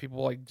winning is that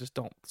people like just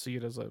don't see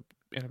it as a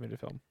animated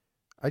film.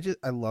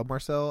 I love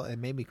Marcel. It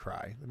made me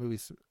cry. The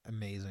movie's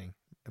amazing,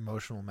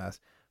 emotional mess.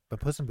 But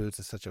Puss in Boots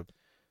is such a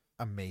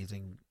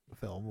amazing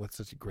film with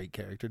such a great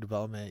character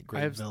development,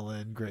 great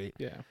villain, great.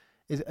 Yeah.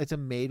 It's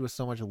made with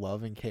so much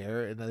love and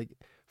care, and like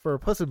for a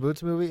Puss in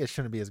Boots movie, it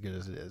shouldn't be as good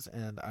as it is,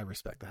 and I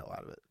respect the hell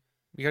out of it.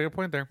 You got a good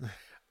point there.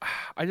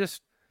 I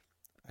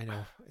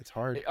know it's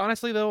hard.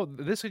 Honestly though,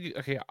 this could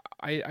okay.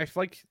 I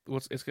feel like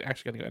it's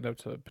actually going to end up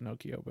to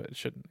Pinocchio, but it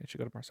shouldn't. It should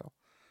go to Marcel.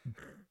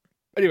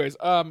 Anyways,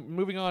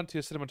 moving on to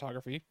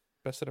cinematography,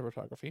 best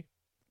cinematography.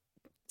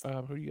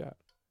 Who do you got?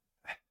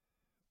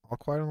 All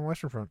Quiet on the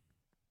Western Front.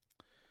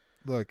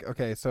 Look,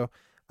 okay, so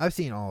I've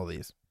seen all of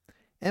these.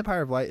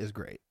 Empire of Light is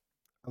great.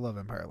 I love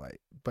Empire of Light,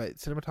 but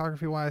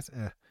cinematography wise,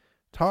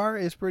 Tar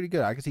is pretty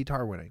good. I can see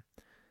Tar winning.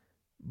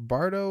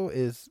 Bardo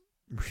is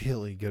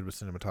really good with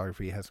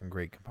cinematography. He has some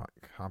great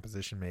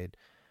composition made.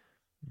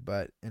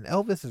 And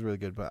Elvis is really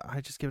good, but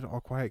I just give it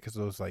All Quiet because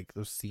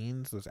those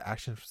scenes, those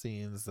action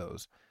scenes,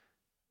 those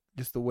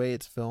just the way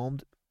it's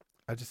filmed,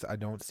 I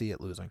don't see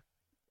it losing.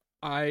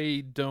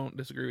 I don't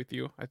disagree with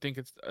you. I think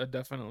it's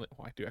definitely.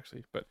 Well, I do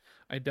actually, but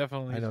I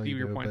definitely see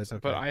your points.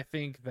 But I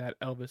think that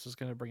Elvis is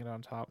going to bring it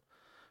on top.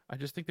 I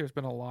just think there's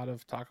been a lot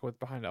of talk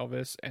behind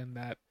Elvis, and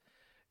that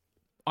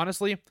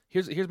honestly,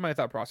 here's my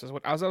thought process.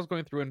 As I was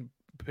going through and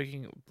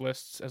picking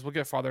lists, as we'll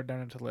get farther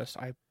down into the list,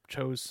 I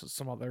chose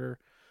some other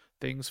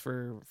things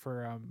for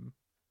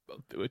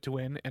to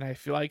win, and I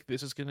feel like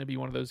this is going to be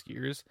one of those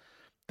years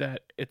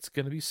that it's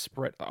going to be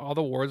spread. All the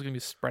awards are going to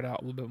be spread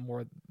out a little bit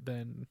more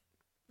than.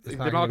 It's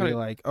not going to be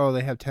like, oh,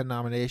 they have 10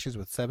 nominations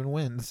with 7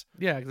 wins.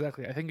 Yeah,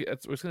 exactly. I think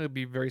it's going to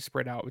be very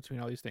spread out between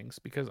all these things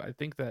because I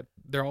think that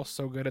they're all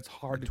so good. It's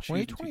hard to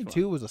choose.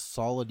 2022 was a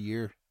solid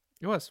year.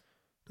 It was.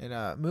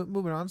 And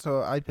moving on,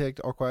 so I picked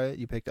All Quiet,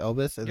 you picked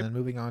Elvis, and then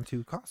moving on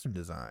to costume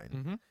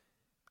design.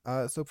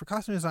 Mm-hmm. So for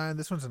costume design,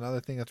 this one's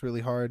another thing that's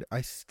really hard.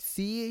 I'm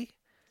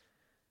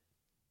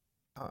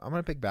going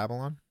to pick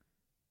Babylon.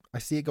 I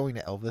see it going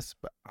to Elvis,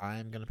 but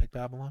I'm going to pick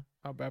Babylon.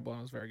 Oh,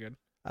 Babylon was very good.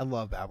 I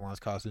love Babylon's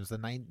costumes.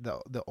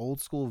 The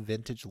old school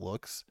vintage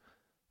looks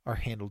are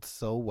handled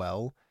so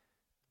well,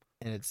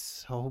 and it's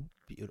so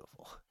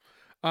beautiful.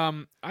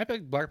 I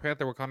picked Black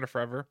Panther: Wakanda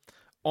Forever,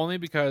 only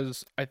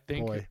because I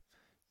think. Boy,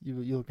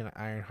 you looking at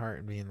Ironheart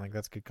and being like,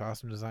 "That's good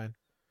costume design."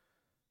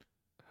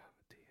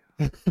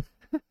 Oh,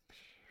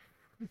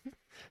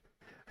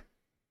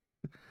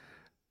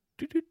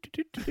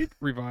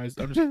 Revised.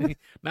 I'm just kidding.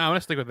 No, I'm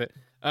gonna stick with it.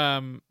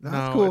 No,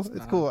 it's cool.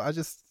 It's cool.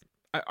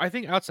 I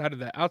think outside of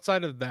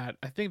that,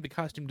 I think the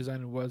costume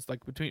design was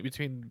like between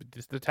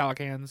the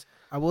Talakans.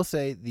 I will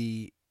say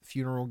the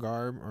funeral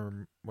garb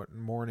or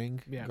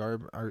mourning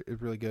garb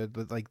is really good,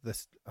 but like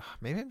this,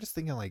 maybe I'm just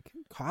thinking like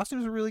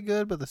costumes are really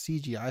good, but the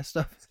CGI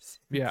stuff.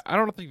 I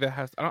don't think that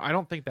has. I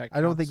don't think that. Counts. I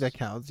don't think that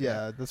counts.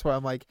 Yeah, that's why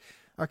I'm like,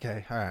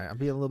 okay, all right, I'm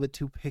being a little bit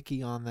too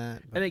picky on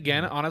that. But, and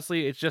again,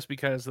 honestly, it's just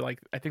because like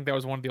I think that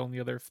was one of the only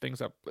other things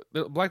that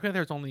Black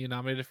Panther is only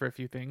nominated for a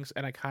few things,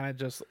 and I kind of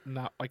just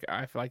not like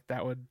I feel like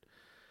that would.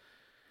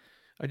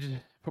 I just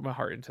put my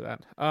heart into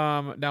that.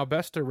 Now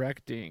best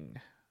directing.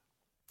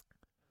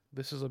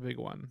 This is a big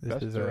one.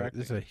 Best directing.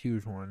 This is a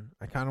huge one.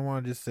 I kind of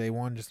want to just say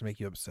one just to make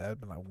you upset,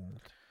 but I won't.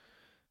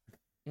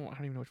 Well, I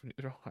don't even know which one.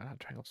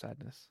 Triangle of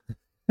Sadness.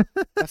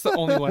 That's the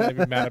only one I'd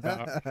be mad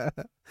about.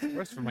 The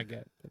rest of them I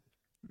get.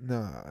 No,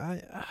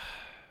 I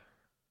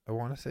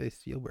want to say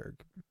Spielberg.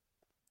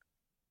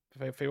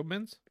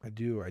 Fablemans? I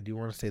do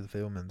want to say the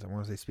Fablemans. I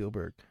want to say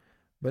Spielberg,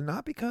 but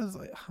not because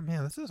like, oh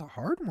man, this is a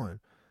hard one.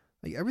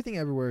 Like Everything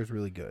Everywhere is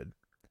really good,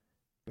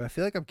 but I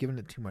feel like I've given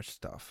it too much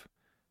stuff.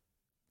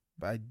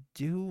 But I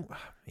do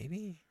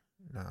maybe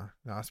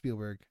no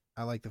Spielberg.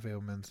 I like the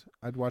Fablemans.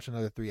 I'd watch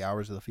another 3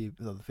 hours of the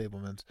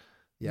Fablemans.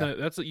 Yeah, No,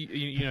 that's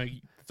you know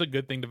it's a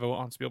good thing to vote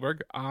on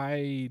Spielberg.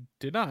 I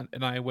did not,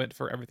 and I went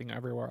for Everything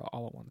Everywhere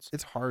all at once.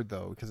 it's hard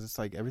though because it's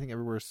like Everything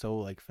Everywhere is so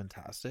like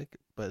fantastic,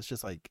 but it's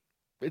just like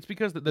It's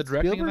because the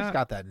directing in Spielberg's that.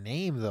 got that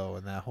name though,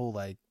 and that whole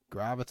like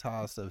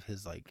gravitas of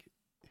his like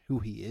who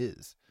he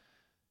is.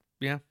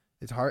 Yeah.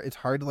 It's hard. It's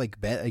hard to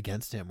like bet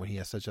against him when he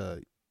has such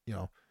a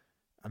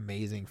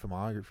amazing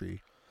filmography.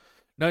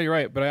 No, you're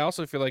right, but I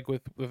also feel like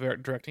with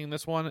directing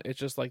this one, it's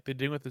just like they're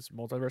doing with this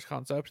multiverse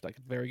concept that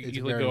could very It's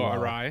easily very go well.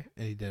 awry.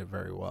 And he did it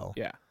very well.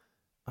 Yeah.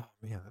 Oh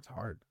man, that's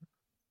hard.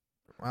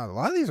 Wow, a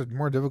lot of these are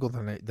more difficult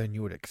than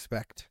you would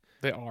expect.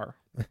 They are.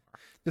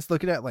 Just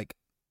looking at like,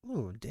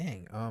 oh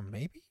dang,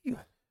 maybe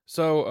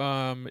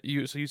So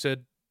you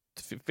said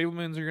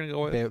Fablemans you're gonna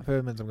go with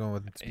Fablemans. I'm going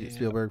with And-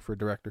 Spielberg for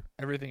director.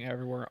 Everything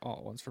Everywhere all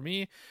at once for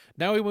me.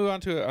 Now we move on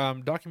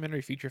to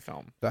documentary feature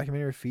film.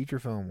 Documentary feature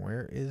film.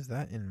 Where is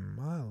that in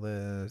my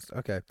list?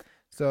 Okay,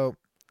 so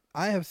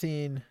I have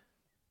seen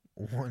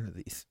one of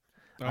these.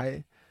 Oh.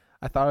 I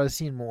thought I'd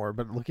seen more,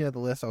 but looking at the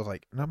list, I was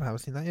like, no, I haven't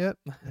seen that yet.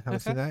 I haven't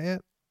seen that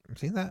yet. I've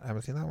seen that. I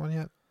haven't seen that one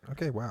yet.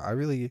 Okay, wow. I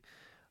really,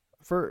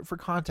 for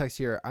context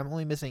here, I'm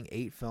only missing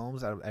 8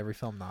 films out of every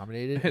film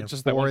nominated. And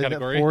Just that one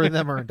category. 4 of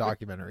them are in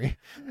documentary.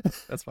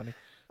 That's funny.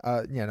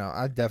 I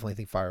definitely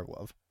think Fire of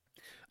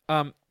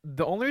Love.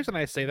 The only reason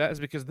I say that is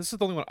because this is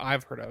the only one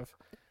I've heard of,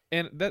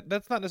 and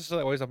that's not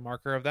necessarily always a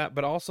marker of that.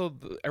 But also,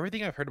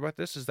 everything I've heard about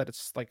this is that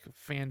it's like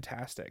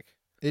fantastic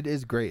It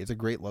is great. It's a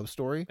great love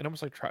story. and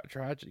almost like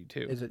tragedy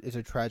too. It's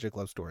a tragic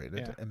love story.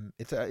 Yeah.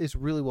 It's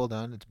really well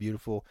done. It's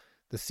beautiful.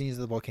 The scenes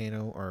of the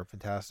volcano are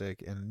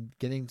fantastic, and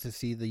getting to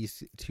see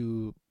these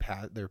two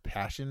their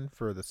passion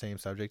for the same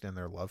subject and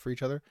their love for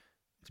each other,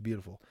 it's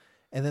beautiful.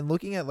 And then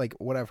looking at like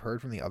what I've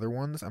heard from the other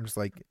ones, I'm just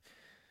like,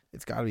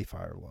 it's got to be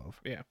Fire of Love.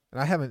 Yeah. And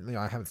I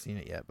haven't seen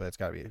it yet, but it's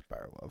got to be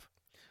Fire of Love.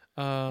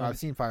 I've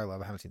seen Fire of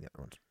Love. I haven't seen the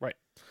other ones.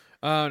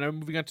 Now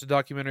moving on to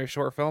documentary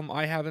short film.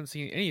 I haven't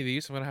seen any of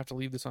these, so I'm gonna have to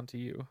leave this on to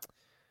you.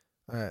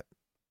 All right.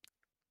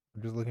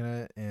 I'm just looking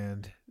at it,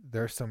 and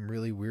there's some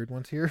really weird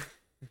ones here.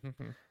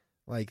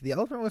 Like The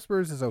Elephant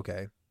Whisperers is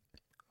okay.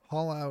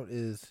 Haul Out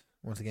is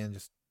once again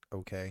just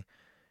okay.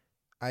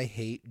 I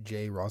hate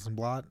Jay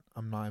Rosenblatt.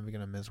 I'm not even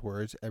gonna mince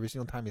words. Every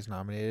single time he's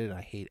nominated,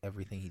 I hate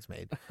everything he's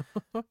made.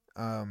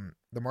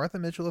 The Martha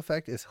Mitchell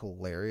Effect is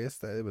hilarious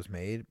that it was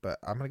made, but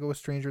I'm gonna go with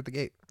Stranger at the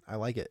Gate. I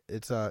like it.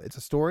 It's a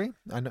story.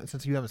 I know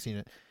since you haven't seen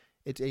it.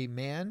 It's a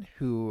man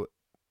who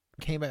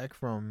came back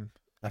from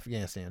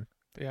Afghanistan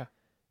Yeah.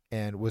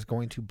 and was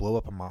going to blow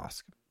up a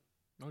mosque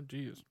Oh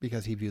jeez.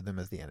 because he viewed them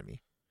as the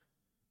enemy.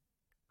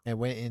 And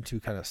went in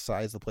to kind of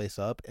size the place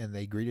up, and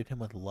they greeted him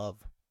with love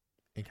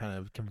and kind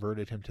of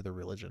converted him to their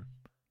religion.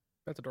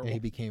 That's And adorable. he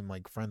became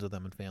like friends with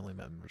them and family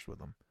members with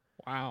them.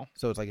 Wow.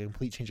 So it's like a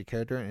complete change of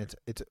character, and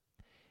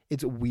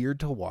it's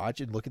weird to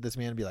watch and look at this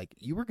man and be like,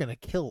 you were gonna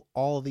kill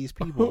all of these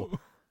people,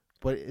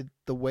 but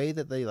the way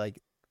that they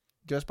like,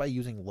 just by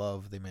using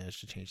love, they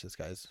managed to change this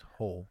guy's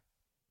whole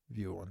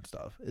view on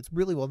stuff. It's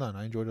really well done.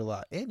 I enjoyed it a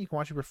lot, and you can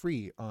watch it for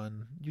free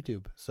on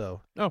YouTube.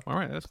 So Oh, all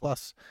right. That's cool.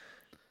 plus.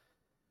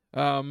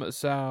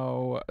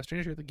 So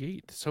Stranger at the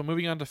Gate. So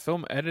moving on to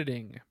film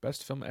editing.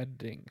 Best film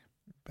editing.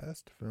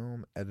 Best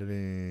film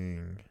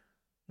editing.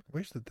 I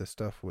wish that this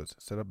stuff was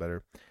set up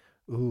better.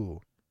 Ooh.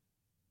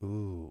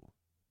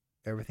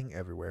 Everything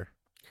Everywhere.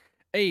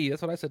 Hey,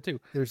 that's what I said too.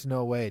 There's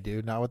no way,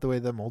 dude. Not with the way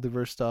the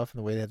multiverse stuff and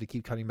the way they have to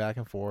keep cutting back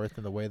and forth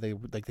and the way they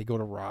go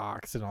to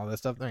rocks and all that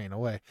stuff. There ain't no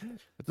way.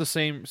 It's the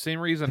same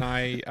reason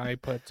I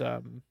put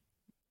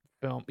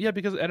film. Yeah,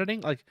 because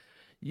editing, like,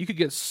 you could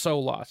get so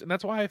lost, and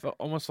that's why I felt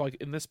almost like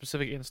in this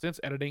specific instance,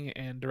 editing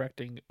and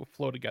directing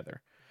flow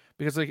together.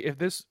 Because like if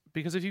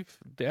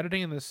the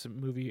editing in this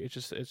movie,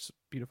 it's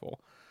beautiful.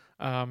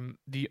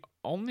 The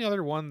only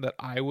other one that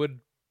I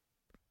would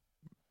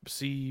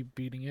see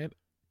beating it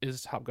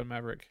is Top Gun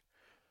Maverick,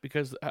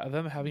 because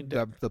them having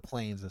to The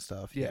planes and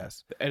stuff. yeah,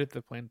 Yes. edit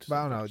the plane. But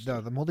I don't know.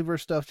 No, the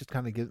multiverse stuff just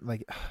kind of get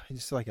like, it's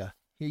just like a,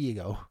 here you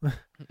go.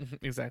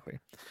 Exactly.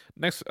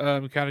 Next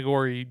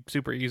category,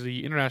 super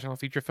easy, international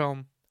feature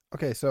film.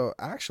 Okay, so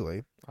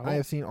actually, Oh, I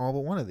have seen all but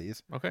one of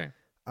these. okay.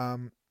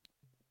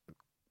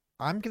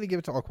 I'm gonna give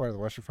it to All Quiet on the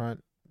Western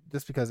Front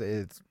just because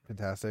it's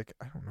fantastic.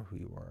 I don't know who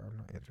you are. I'm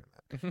not answering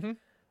that.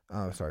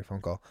 Oh, sorry,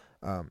 phone call.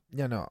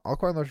 Yeah, no, All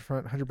Quiet on the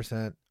Western Front,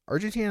 100%.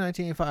 Argentina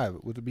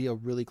 1985 would be a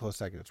really close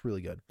second. It's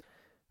really good.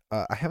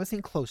 I haven't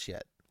seen Close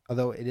yet.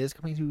 Although it is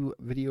coming to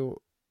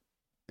video,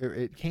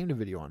 it came to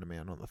video on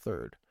demand on the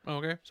 3rd, Oh,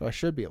 okay. so I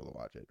should be able to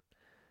watch it.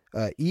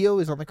 EO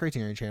is on the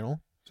Criterion Channel,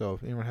 so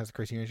if anyone has a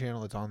Criterion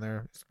Channel, it's on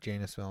there. It's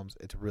Janus Films.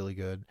 It's really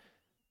good.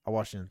 I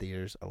watched it in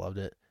theaters. I loved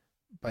it.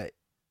 But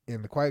The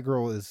Quiet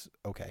Girl is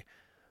okay.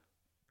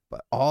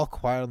 But All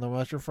Quiet on the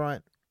Western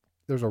Front,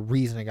 there's a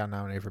reason it got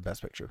nominated for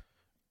Best Picture.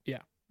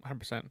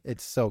 100%.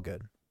 It's so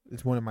good. It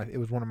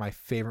was one of my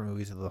favorite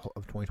movies of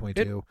 2022.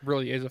 It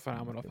really is a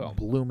phenomenal film. It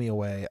blew me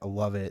away. I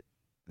love it.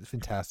 It's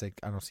fantastic.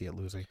 I don't see it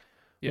losing.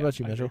 Yeah, What about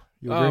you, I Mitchell? agree.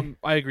 You agree?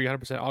 I agree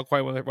 100%. All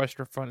Quiet on the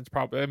Western Front. It's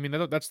probably. I mean,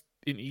 that's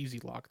an easy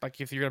lock.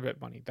 Like if you're gonna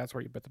bet money, that's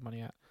where you bet the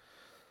money at.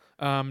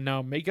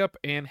 Now makeup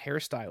and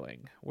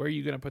hairstyling. Where are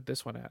you gonna put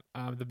this one at?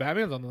 The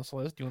Batman's on this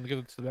list. Do you want to give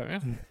it to the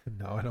Batman?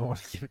 No, I don't want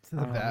to give it to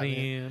the Oh,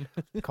 Batman.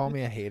 man. Call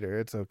me a hater.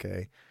 It's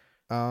okay.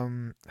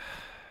 I'm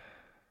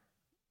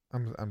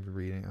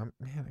reading.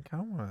 Man, I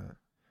kind of want to.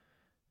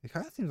 It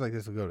kind of seems like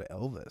this will go to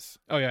Elvis.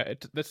 Oh yeah,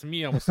 that's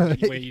me. Almost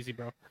way easy,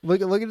 bro.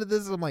 Looking at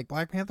this, I'm like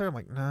Black Panther. I'm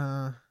like,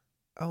 nah,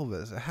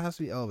 Elvis. It has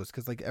to be Elvis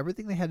because like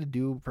everything they had to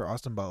do for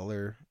Austin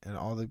Butler and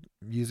all the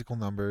musical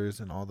numbers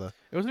and all the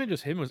It wasn't even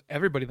just him; it was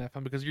everybody in that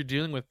film because you're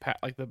dealing with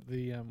what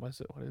is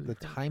it? the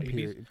from? time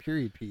 80s?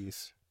 period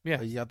piece. Yeah,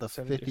 Like, you got the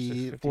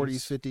 70s, 50s,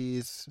 40s,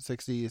 50s,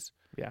 60s.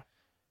 Yeah.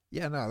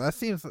 Yeah, no, that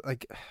seems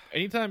like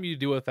anytime you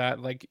deal with that,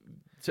 like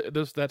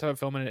that type of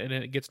film, and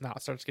it gets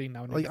starts getting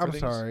nominated. I'm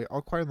sorry.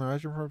 All Quiet on the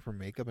Western Front for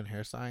makeup and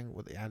hairstyling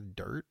with added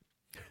dirt.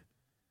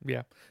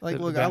 Yeah, Like,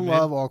 The look, I Batman.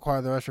 love All Quiet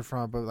on the Western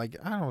Front, but like,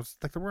 I don't know, it's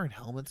like they're wearing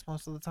helmets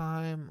most of the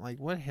time. Like,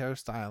 what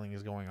hairstyling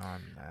is going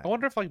on in that? I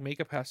wonder if like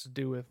makeup has to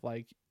do with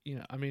like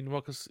I mean, well,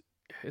 because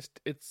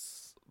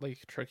it's like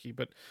tricky,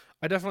 but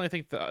I definitely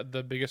think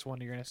the biggest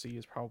one you're gonna see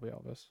is probably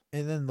Elvis.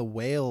 And then the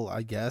whale,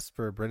 I guess,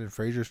 for Brendan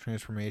Fraser's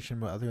transformation.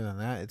 But other than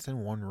that, it's in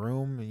one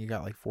room and you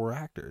got like 4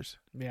 actors.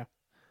 Yeah,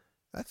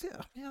 That's it.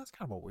 Yeah, that's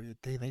kind of a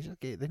weird thing.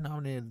 They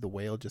nominated the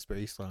whale just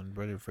based on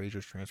Brendan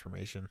Fraser's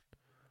transformation.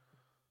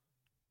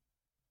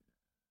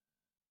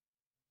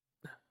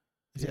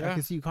 Yeah. I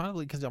can see you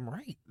kindly because I'm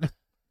right.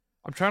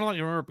 I'm trying to like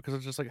remember because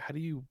it's just like how do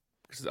you?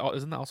 Because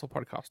isn't that also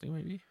part of costume?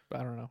 Maybe,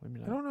 but I don't know.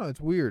 Maybe I not. don't know. It's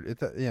weird.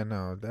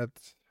 No,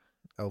 that's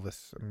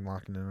Elvis. I'm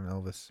locking in on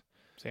Elvis.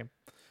 Same.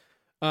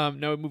 Now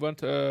we move on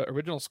to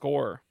original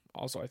score.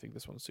 Also, I think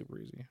this one's super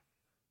easy.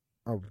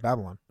 Oh,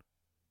 Babylon.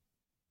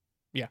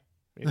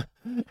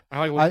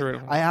 I like looked through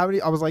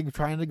it. I was like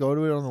trying to go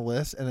to it on the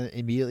list, and then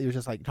immediately it was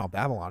just like, no,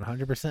 Babylon,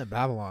 100%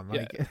 Babylon.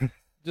 Like,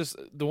 Just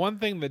the one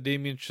thing that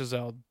Damien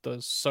Chazelle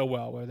does so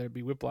well, whether it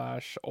be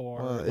Whiplash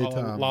or Well, it's,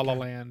 La La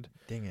Land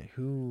dang it,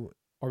 who?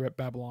 or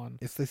Babylon,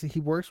 It's this. He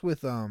works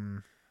with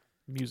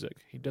music.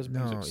 He does No,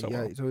 music so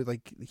yeah. well. So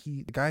like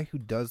the guy who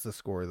does the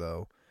score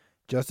though,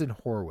 Justin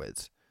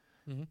Horwitz.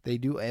 Mhm. They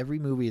do every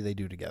movie they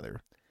do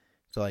together.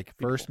 So like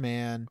First Beautiful.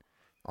 Man,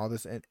 all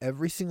this, and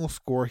every single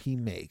score he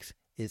makes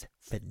is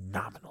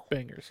phenomenal.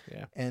 Bangers,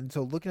 yeah. And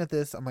so looking at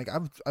this, I'm like,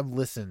 I've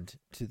listened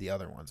to the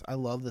other ones. I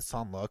love that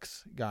Son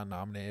Lux got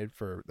nominated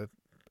for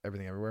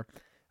Everything Everywhere.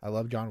 I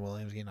love John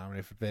Williams getting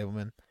nominated for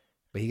Fableman,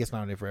 but he gets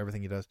nominated for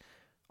everything he does.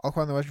 All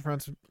Quiet on the Western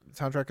Front's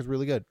soundtrack is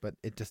really good, but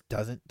it just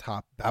doesn't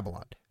top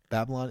Babylon.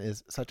 Babylon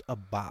is such a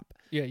bop.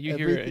 Yeah, you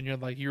hear it and you're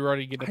like, you're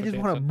already getting I up just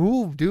and want to dancing.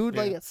 move, dude.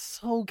 Like Yeah. it's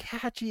so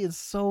catchy and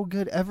so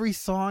good. Every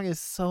song is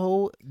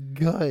so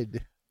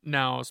good.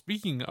 Now,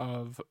 speaking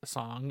of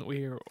song,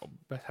 we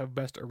have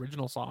best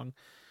original song,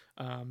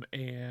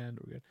 and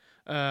we're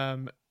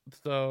good.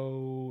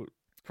 So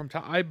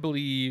I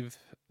believe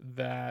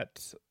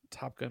that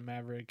Top Gun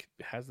Maverick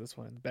has this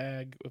one in the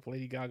bag with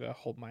Lady Gaga,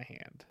 "Hold My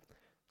Hand."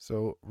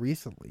 So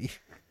recently,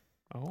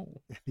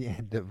 Oh,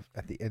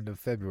 at the end of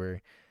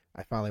February,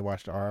 I finally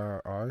watched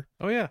RRR.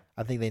 oh yeah.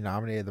 I think they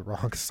nominated the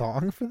wrong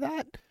song for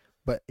that,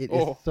 but it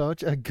Oh. is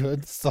such a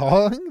good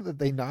song that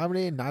they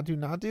nominated Not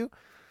To.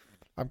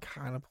 I'm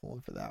kind of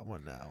pulling for that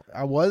one now.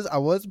 I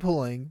was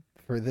pulling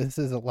for This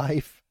Is a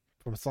Life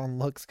from Son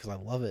Lux because I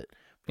love it.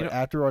 But You know-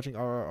 after watching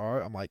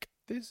RRR, I'm like,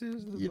 This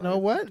is the you know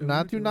life. what? Do,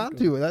 Not do, to.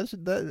 do.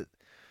 That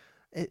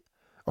it.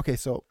 Okay,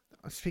 so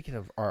speaking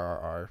of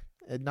RRR,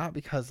 and not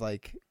because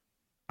like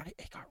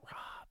it got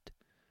robbed.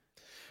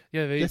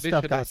 Yeah, they This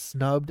stuff should got have.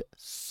 snubbed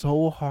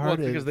so hard.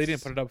 Well, because they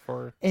didn't put it up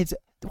for. It's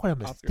what a Oscars.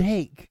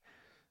 mistake.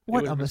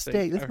 What was a a mistake.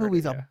 mistake. This I've heard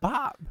movie's it, a yeah.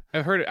 bop.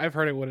 I've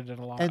heard it would have done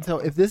a lot. And so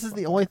if this is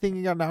the only thing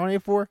you got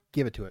nominated for,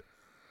 give it to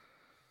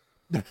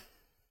it.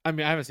 I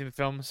mean, I haven't seen the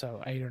film,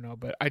 so I don't know,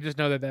 but I just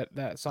know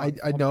that song.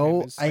 I Hold My know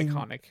Hand is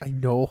iconic. I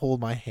know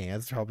Hold My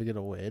Hand's probably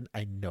gonna win.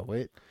 I know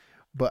it.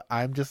 But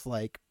I'm just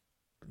like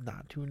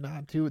not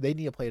to. They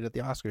need to play it at the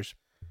Oscars.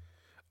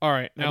 All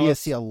right, I now need to let's,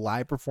 see a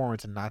live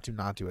performance and not to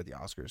at the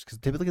Oscars. Because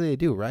typically they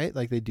do, right?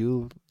 Like they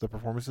do the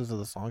performances of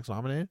the songs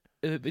nominated.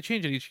 they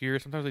change it each year.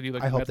 Sometimes they do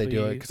like. I a hope they do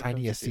it medley, because I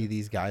need sometimes to they see do-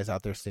 these guys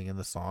out there singing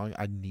the song.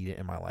 I need it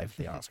in my life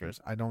at the Oscars.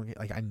 I don't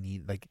like. I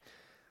need like.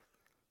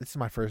 This is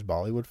my first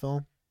Bollywood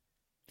film.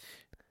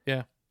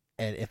 Yeah.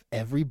 And if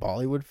every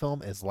Bollywood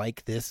film is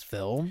like this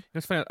film,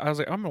 It's funny. I was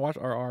like, I'm gonna watch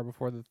RR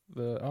before the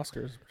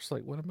Oscars. Just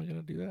like, when am I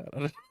gonna do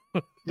that?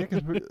 Yeah,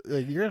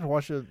 because you're gonna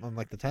watch it on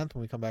like the 10th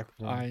when we come back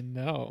from. I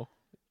know.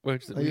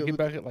 Which Like, we it get was-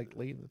 back at like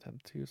late in the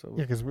 10th too, so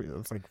Yeah, because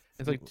it's like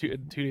it's like 2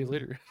 days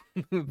later.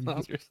 The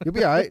Oscars. you'll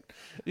be all right.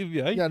 You'll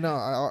be all right. Yeah,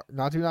 no,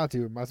 not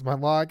to. That's my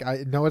lock. I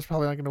know it's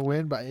probably not going to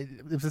win, but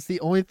if it's the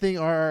only thing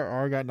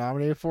RRR got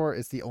nominated for,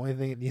 it's the only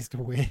thing it needs to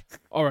win.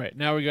 All right,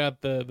 now we got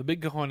the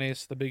big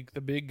cojones, the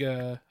big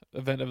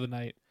event of the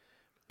night,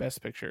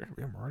 Best Picture.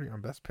 I'm already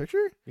on Best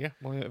Picture. Yeah,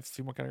 we only have a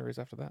few more categories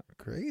after that.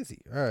 Crazy.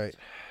 All right,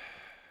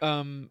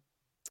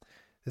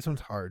 this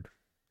one's hard.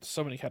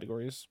 So many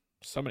categories.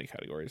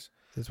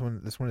 This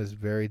one is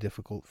very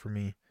difficult for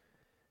me.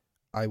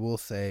 I will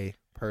say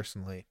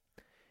personally,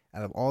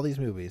 out of all these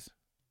movies,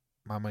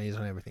 my money is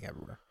on Everything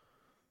Everywhere.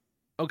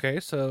 Okay,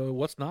 so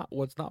what's not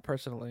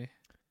personally?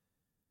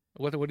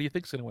 What do you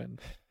think's gonna win?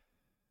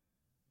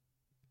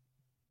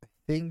 I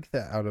think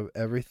that out of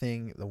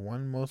everything, the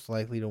one most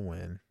likely to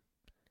win.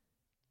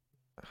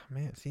 Oh,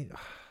 man, see,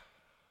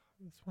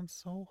 this one's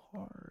so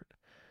hard.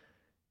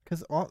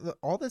 Because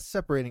all this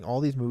separating all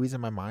these movies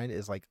in my mind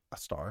is like a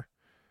star.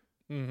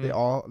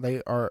 Mhm.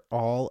 They are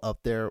all up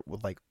there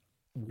with like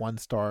 1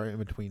 star in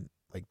between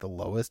like the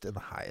lowest and the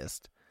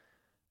highest.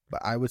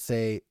 But I would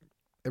say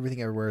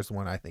Everything Everywhere is the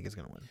one I think is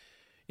going to win.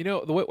 You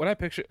know, the way when I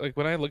picture, like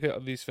when I look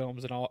at these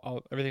films and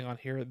all everything on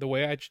here, the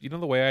way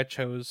the way I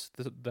chose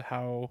the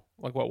how,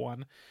 like what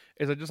one,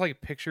 is I just like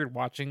pictured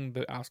watching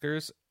the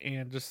Oscars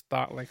and just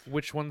thought like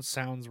which one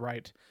sounds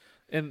right,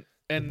 and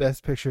The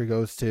Best Picture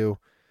goes to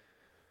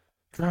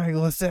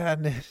Triangle of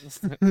Sadness.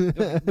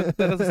 that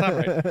doesn't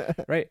sound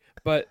right,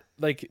 but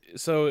like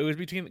so it was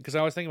between, because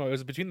I was thinking about it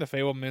was between The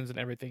Fabelmans and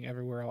Everything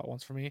Everywhere All at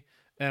Once for me,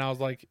 and I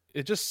was like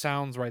it just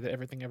sounds right that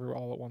Everything Everywhere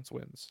All at Once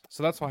wins,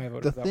 so that's why I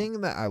voted The for that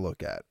thing that I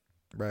look at,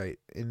 right,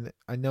 and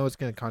I know it's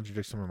going to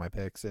contradict some of my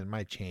picks, and it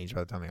might change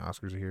by the time the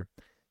Oscars are here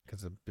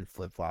because I've been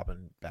flip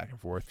flopping back and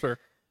forth. Sure.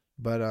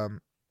 But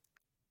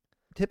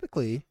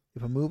typically,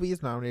 if a movie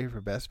is nominated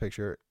for Best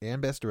Picture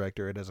and Best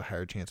Director, it has a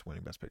higher chance of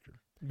winning Best Picture.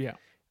 one. Yeah,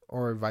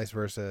 Or vice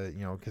versa,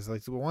 because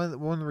like one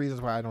of the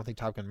reasons why I don't think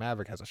Top Gun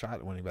Maverick has a shot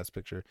at winning Best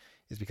Picture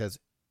is because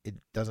it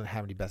doesn't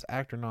have any Best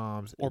Actor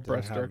noms or it doesn't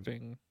Best have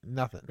Directing.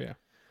 nothing. Yeah.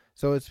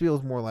 So it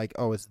feels more like,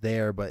 oh, it's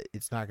there, but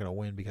it's not going to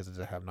win because it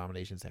doesn't have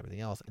nominations and everything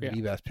else. And to Yeah.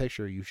 be Best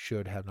Picture, you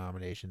should have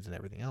nominations and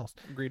everything else.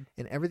 Agreed.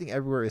 And Everything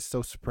Everywhere is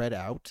so spread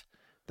out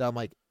that I'm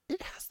like,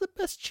 it has the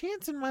best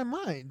chance in my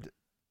mind.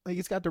 Like,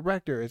 it's got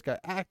director, it's got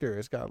actor,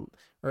 it's got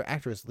or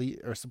actress, lead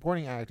or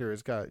supporting actor,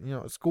 it's got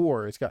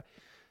score,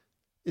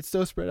 it's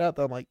so spread out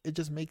that I'm like, it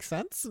just makes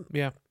sense.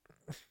 Yeah.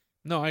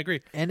 No, I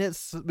agree. And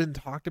it's been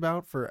talked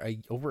about for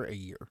over a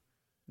year.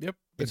 Yep.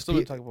 And It's still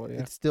been talking about it,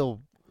 yeah. It's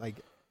still like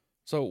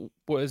So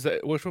what is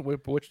that? Which one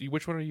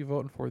are you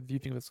voting for? Do you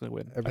think that's going to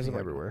win? Everything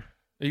Everywhere.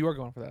 You are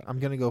going for that. I'm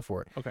gonna go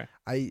for it. Okay.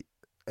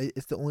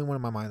 It's the only one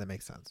in my mind that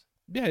makes sense.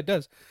 Yeah, it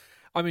does.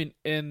 I mean,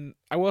 and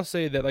I will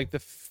say that like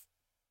the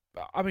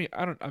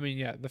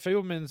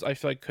Fabelmans I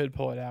feel like could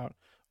pull it out,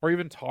 or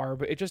even Tar,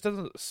 but it just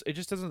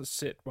doesn't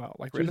sit well.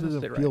 Like It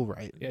doesn't sit feel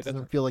right. Yeah, It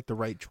doesn't feel like the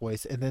right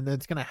choice. And then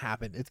it's gonna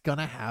happen. It's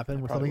gonna happen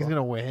It where probably something's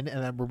gonna win,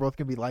 and then we're both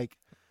gonna be like,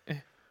 Eh.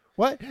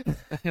 "What?"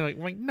 You're like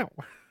no,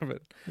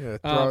 but Yeah,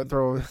 Um,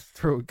 throw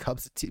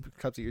cups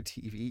of your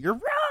TV. You're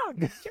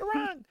wrong. you're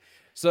wrong.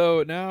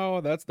 So now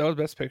that was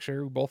Best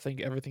Picture. We both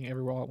think Everything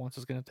Everywhere All at Once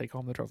is going to take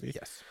home the trophy.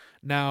 Yes.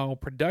 Now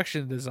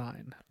production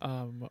design.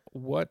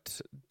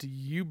 What do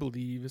you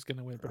believe is going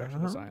to win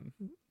production design?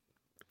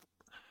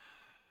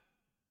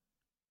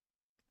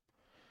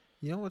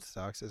 You know what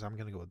sucks is I'm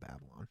gonna go with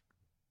Babylon.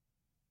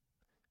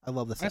 I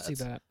love the I sets. see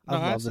that. I No,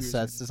 love see the what you're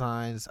sets saying.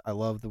 designs. I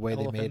love the way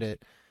they made Elephant.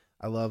 it.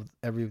 I love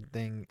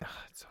everything.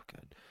 It's so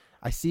good.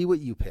 I see what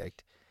you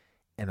picked,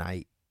 and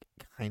I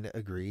kind of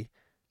agree,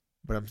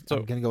 but I'm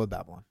gonna go with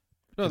Babylon.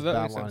 No, 'Cause that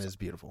makes Babylon sense. is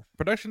beautiful.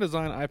 Production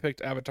design. I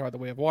picked Avatar: The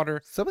Way of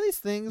Water. Some of these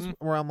things Mm.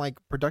 where I'm like,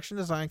 production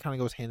design kind of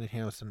goes hand in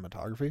hand with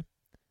cinematography,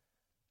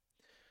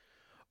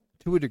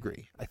 to a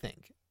degree, I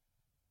think.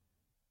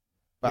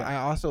 But Yeah. I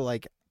also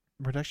like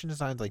production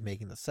designs, like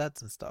making the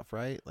sets and stuff,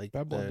 right? Like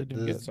Babylon the,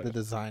 didn't get the set.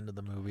 design of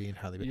the movie and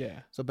how they.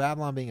 Yeah. So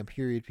Babylon being a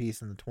period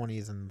piece in the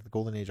 20s and the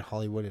golden age of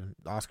Hollywood, and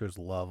Oscars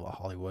love a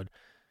Hollywood.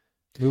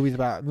 Movies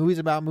about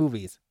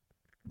movies.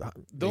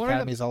 The only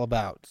Academy is all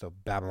about. So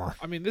Babylon.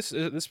 I mean, this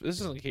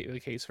isn't the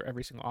case for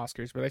every single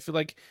Oscars, but I feel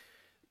like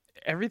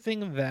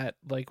everything that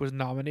like was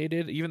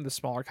nominated, even the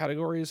smaller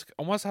categories,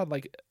 almost had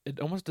like it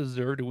almost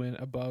deserved to win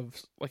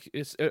above. Like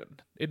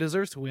it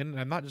deserves to win. And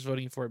I'm not just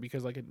voting for it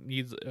because like it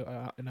needs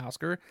an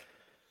Oscar.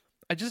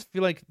 I just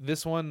feel like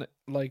this one,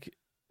 like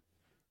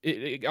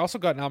it also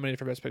got nominated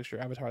for Best Picture,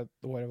 Avatar: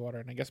 The Way of Water,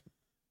 and I guess,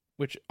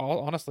 which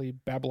honestly,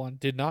 Babylon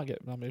did not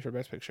get nominated for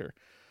Best Picture.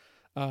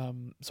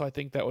 So I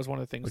think that was one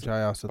of the things. Which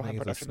I also behind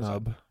think is a production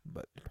design. snub,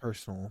 but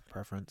personal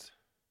preference.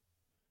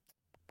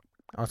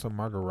 Also,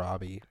 Margot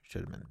Robbie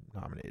should have been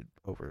nominated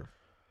over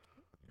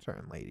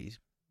certain ladies.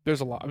 There's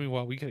a lot. I mean,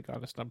 well, we could have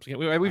gotten a snub. We've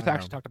I actually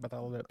know. talked about that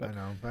a little bit. I But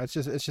know, but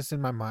it's just in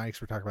my mind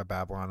because we're talking about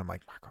Babylon. I'm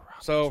like, Margot Robbie.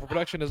 so for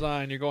production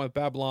design, you're going with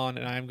Babylon,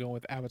 and I'm going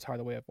with Avatar: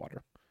 The Way of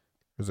Water.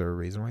 Was there a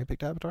reason why you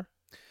picked Avatar?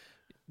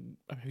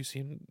 Have you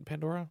seen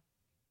Pandora?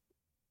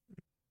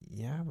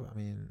 Yeah, but I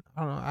mean,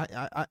 I don't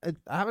know.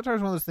 Avatar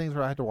is one of those things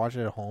where I have to watch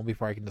it at home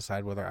before I can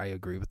decide whether I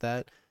agree with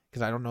that.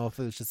 Because I don't know if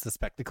it was just the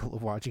spectacle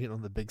of watching it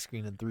on the big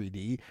screen in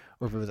 3D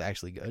or if it was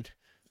actually good.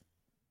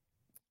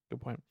 Good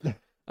point.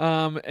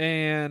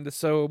 And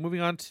so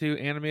moving on to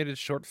animated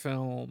short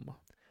film.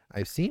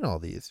 I've seen all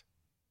these.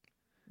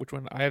 Which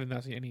one? I haven't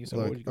not seen any. So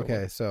what Look, would you go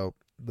okay, with? so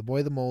The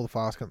Boy, the Mole, the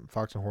Fox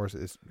and Horse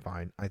is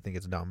fine. I think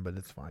it's dumb, but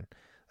it's fine.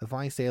 The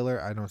Flying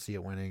Sailor, I don't see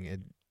it winning.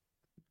 It's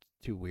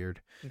too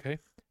weird. Okay.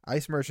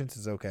 Ice Merchants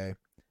is okay.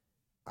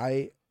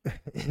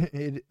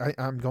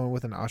 I'm going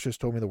with An Ostrich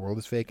Told Me the World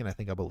is Fake, and I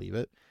think I believe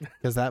it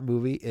because that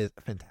movie is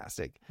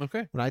fantastic.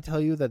 Okay. When I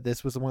tell you that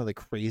this was one of the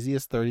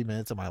craziest 30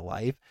 minutes of my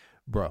life,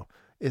 bro,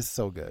 it's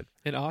so good.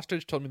 An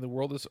Ostrich Told Me the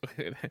World is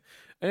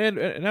and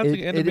that's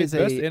the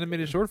best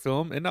animated short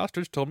film. An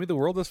Ostrich Told Me the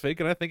World is Fake,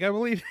 and I think I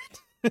believe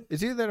it.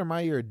 It's either that or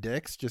My Year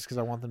Dicks, just because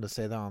I want them to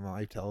say that on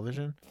live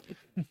television.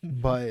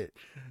 But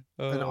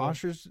an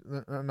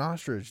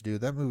ostrich, dude,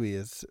 that movie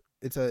is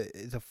it's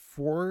a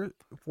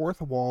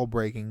fourth wall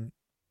breaking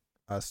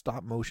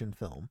stop motion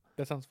film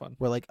That sounds fun.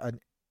 where like a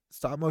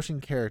stop motion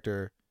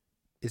character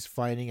is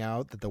finding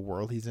out that the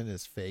world he's in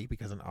is fake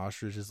because an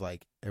ostrich is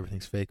like,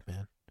 everything's fake,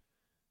 man.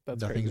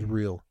 That's Nothing's crazy.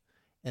 real.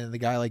 And the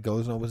guy like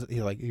goes and opens,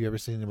 he like, you ever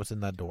seen what's in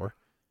that door?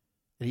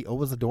 And he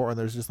opens the door and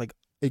there's just like,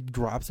 it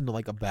drops into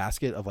like a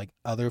basket of like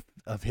other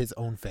of his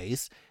own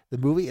face. The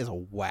movie is a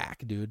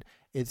whack, dude.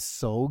 It's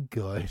so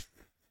good.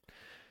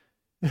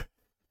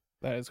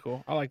 That is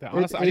cool. I like that.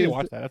 Honestly, I need to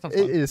watch that. That sounds It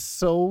fun. is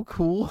so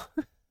cool.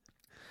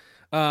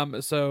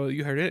 So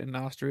you heard it, and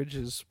Ostrich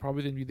is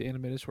probably going to be the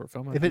animated short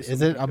film. If it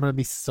isn't, I'm gonna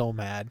be so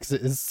mad because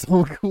it is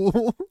so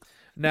cool.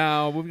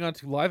 Now moving on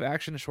to live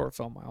action short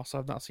film. I also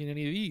have not seen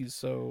any of these.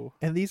 So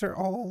And these are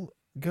all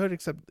good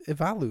except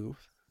Ivalu.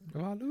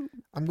 all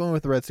I'm going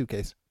with The Red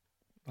Suitcase.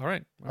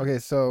 right. Okay,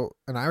 so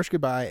An Irish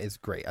Goodbye is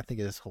great. I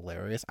think it is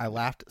hilarious. I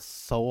laughed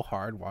so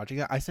hard watching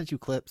it. I sent you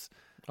clips.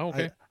 Oh,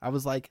 okay. I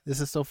was like, this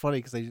is so funny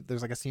because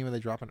there's like a scene where they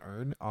drop an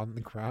urn on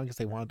the ground because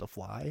they wanted to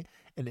fly,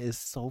 and it is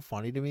so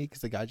funny to me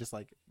because the guy just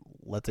like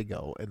lets it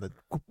go and then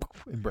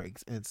and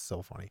breaks, and it's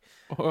so funny.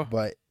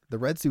 But The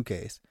Red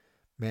Suitcase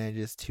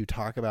manages to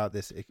talk about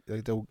this.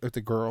 It's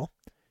a girl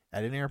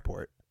at an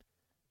airport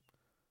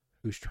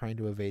who's trying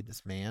to evade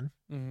this man,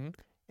 Mm-hmm.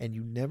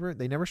 and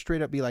they never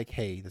straight up be like,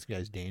 hey, this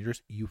guy's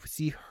dangerous. You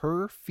see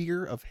her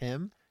fear of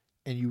him,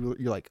 and you're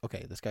like,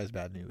 okay, this guy's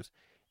bad news.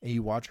 And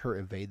you watch her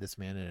evade this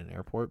man in an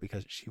airport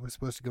because she was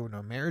supposed to go into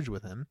a marriage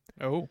with him,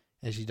 Oh,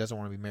 and she doesn't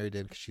want to be married to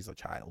him because she's a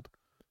child.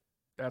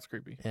 that's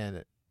creepy.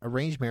 And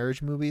arranged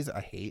marriage movies, I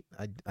hate.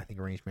 I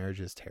think arranged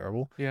marriage is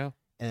terrible. Yeah.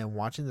 And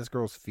watching this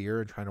girl's fear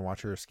and trying to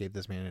watch her escape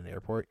this man in an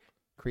airport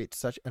creates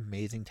such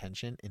amazing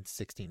tension in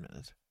 16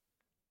 minutes.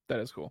 That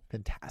is cool.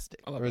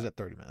 Fantastic. I love Or is that. it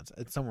 30 minutes?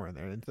 It's somewhere in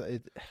there.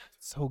 It's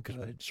so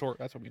good. Short.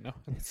 That's what we know.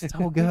 It's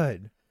so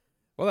good.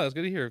 Well, that was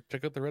good to hear.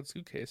 Check out The Red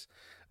Suitcase.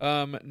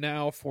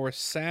 Now for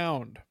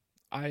sound,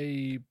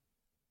 I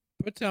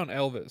put down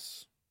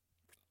Elvis.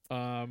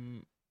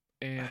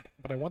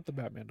 But I want the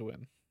Batman to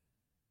win.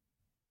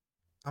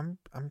 I'm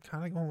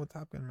kind of going with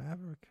Top Gun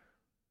Maverick.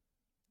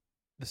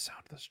 The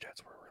sound of those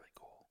jets were really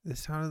cool. The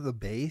sound of the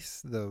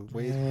bass, the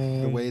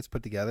way it's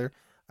put together,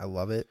 I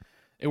love it.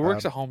 It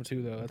works at home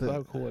too, though. That's the-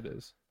 how cool it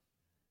is.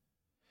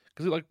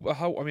 Because like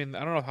how I mean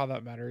I don't know how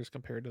that matters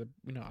compared to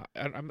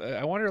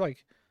I wonder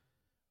like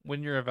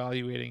when you're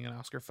evaluating an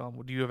Oscar film,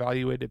 would you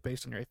evaluate it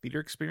based on your theater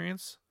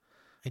experience?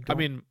 I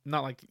mean,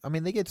 not like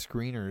they get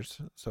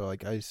screeners, so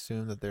like I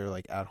assume that they're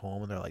like at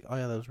home and they're like, oh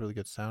yeah, that was really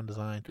good sound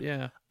design.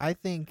 yeah. I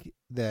think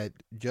that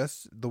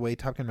just the way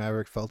Top Gun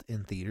Maverick felt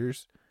in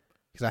theaters,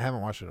 because I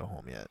haven't watched it at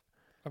home yet,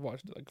 I've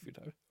watched it like a few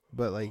times.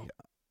 but like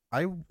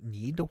I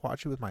need to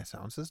watch it with my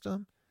sound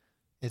system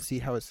and see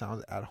how it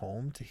sounds at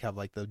home to have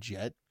like the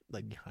jet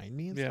like behind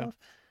me and Yeah. stuff.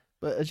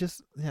 But it's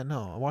just I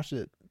watched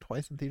it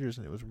twice in theaters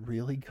and it was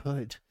really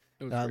good.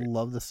 It was And I great.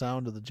 love the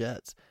sound of the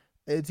jets.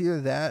 It's either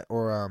that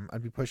or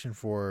I'd be pushing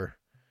for.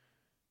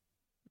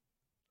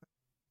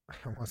 I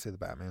want to say the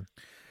Batman.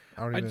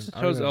 I just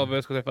chose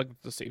Elvis because I feel like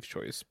it's a safe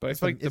choice, but I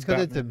feel like it's the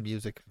because it's a Batman,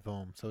 music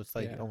film, so it's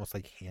like Yeah. almost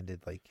like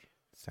handed like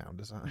sound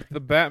design.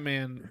 the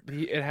Batman,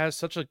 it has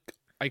such a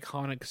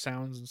iconic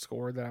sounds and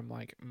score that I'm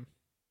like,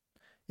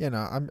 Yeah, no,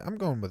 I'm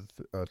going with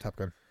Top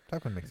Gun.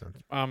 Top Gun makes sense.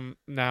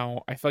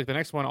 Now I feel like the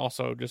next one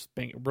also just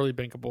really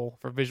bankable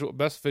for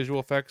best visual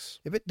effects.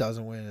 If it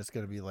doesn't win, it's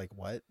gonna be like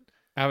what?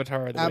 Avatar.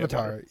 The Way of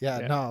Avatar. Water. Yeah,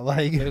 no,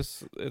 like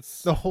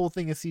It's the whole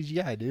thing is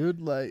CGI,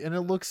 dude. Like, and it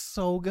looks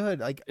so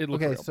good. Like, It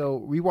looks okay, real. so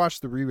we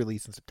watched the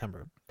re-release in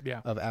September yeah.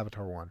 of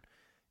Avatar 1.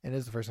 And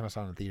it's the first time I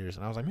saw it in theaters.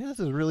 And I was like, man,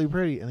 this is really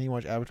pretty. And then you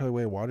watch Avatar The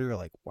Way of Water, you're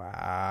like,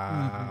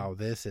 wow,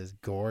 this is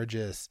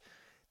gorgeous.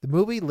 The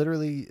movie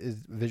literally is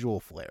visual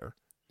flair.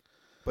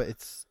 But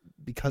it's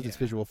because it's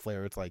Yeah. visual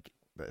flair, it's like,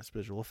 best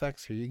visual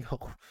effects, here you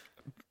go.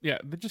 Yeah,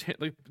 they just hit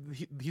like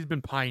he's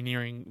been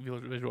pioneering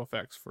visual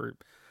effects for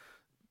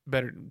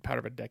part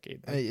of a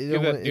decade. I mean, it Give that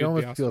almost, dude it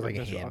almost the feels Oscar like a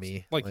visual hand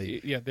me. Like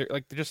yeah, they're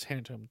just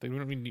hand it to him. We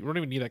don't even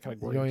need that you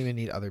category. don't even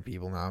need other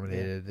people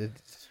nominated.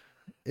 It's,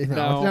 You know,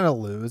 No. it's gonna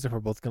lose if we're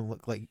both gonna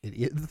look like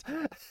idiots.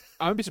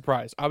 I would be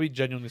surprised. I'll be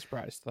genuinely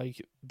surprised.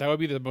 Like that would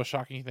be the most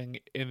shocking thing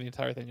in the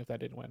entire thing if that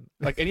didn't win.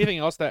 Like anything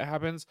else that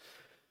happens,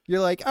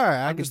 You're like, all right,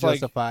 I I'm can just like-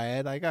 justify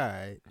it. Like, all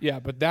right. yeah,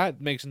 but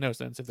that makes no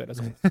sense if that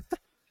doesn't.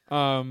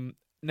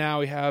 Now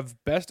we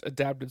have best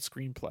adapted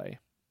screenplay.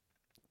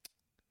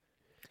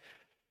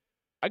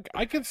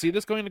 I can see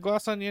this going to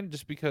Glass Onion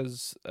just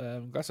because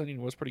Glass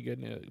Onion was pretty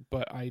good,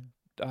 but I'm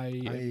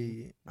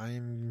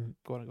I'm.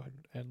 going to go ahead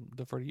and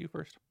defer to you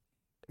first.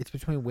 It's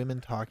between Women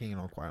Talking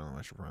and All Quiet on the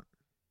Western Front.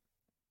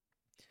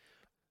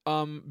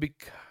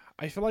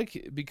 I feel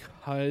like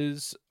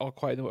because All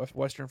Quiet on the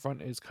Western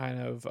Front is kind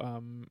of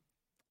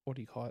what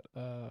do you call it?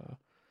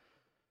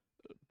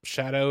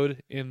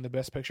 Shadowed in the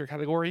Best Picture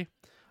category.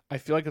 I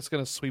feel like it's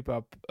going to sweep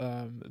up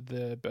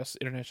the Best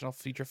International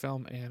Feature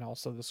Film and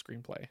also the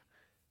screenplay.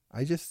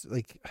 I just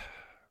like.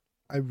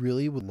 I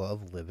really would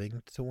love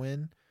Living to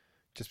win,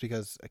 just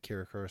because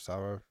Akira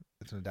Kurosawa.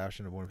 It's an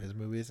adaptation of one of his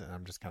movies, and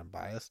I'm just kind of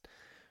biased.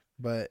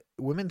 But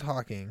Women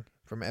Talking,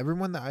 from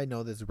everyone that I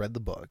know that's read the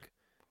book,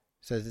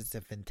 says it's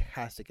a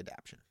fantastic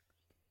adaptation.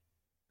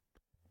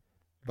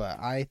 But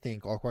I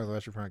think All Quiet on the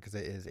Western Front, because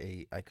it is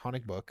a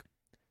iconic book.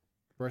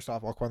 First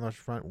off, All Quiet on the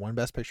Western Front won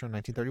Best Picture in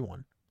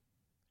 1931.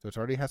 So it's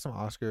already has some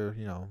Oscar,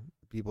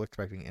 people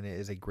expecting, and it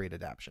is a great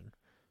adaptation.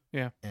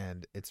 Yeah.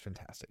 And it's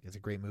fantastic. It's a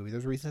great movie.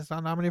 There's a reason it's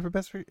not nominated for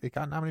Best Picture. It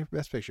got nominated for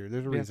Best Picture.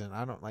 There's a reason.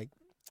 I don't know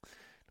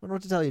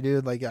what to tell you,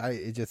 dude. Like,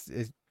 here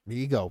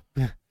you go.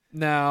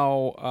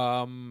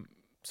 Now,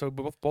 so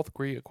both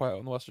agree Quiet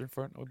on the Western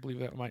Front. I believe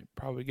that might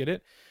probably get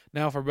it.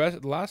 Now, for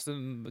last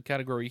in the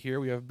category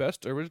here, we have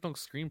Best Original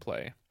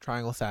Screenplay.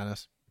 Triangle of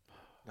Sadness.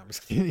 No, I'm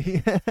just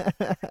kidding.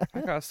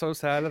 I got so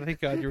sad.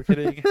 Thank God you were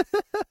kidding.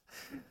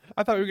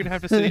 I thought we were gonna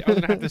have to sit. I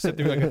was gonna have to sit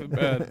through like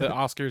the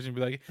Oscars and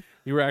be like,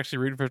 you were actually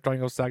rooting for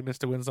Triangle of Sadness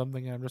to win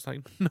something, and I'm just like,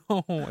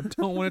 no, I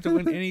don't want it to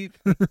win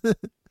anything.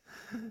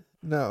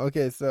 No,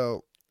 okay,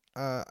 so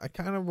I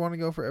kind of want to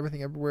go for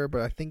Everything Everywhere,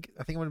 but I think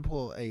I'm gonna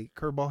pull a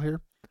curveball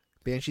here.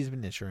 Banshees of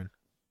Inisherin.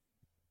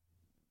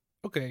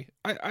 Okay,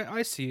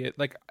 I see it.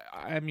 Like,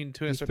 I mean,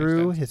 to a He certain threw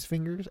extent. his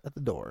fingers at the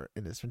door,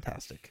 and it's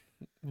fantastic.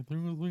 That's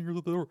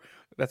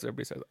what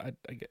everybody says.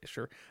 I get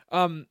sure.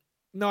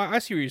 No, I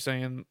see what you're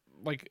saying.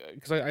 Like,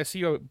 because I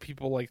see how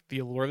people like the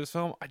allure of this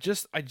film. I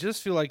just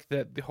feel like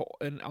that the whole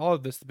and all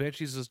of this, the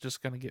Banshees is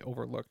just gonna get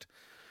overlooked.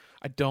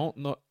 I don't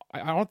know.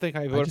 I don't think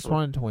I voted I just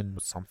wanted to win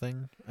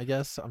something. I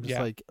guess I'm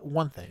just like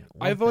one thing.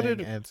 I voted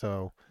and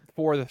so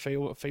for the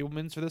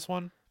Fablemans for this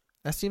one.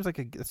 that seems like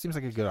a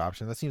good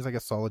option. That seems like a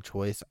solid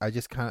choice. I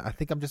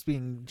think I'm just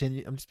being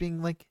genuine. I'm just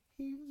being like,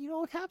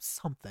 have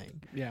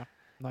something. Yeah.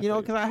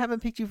 Because I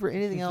haven't picked you for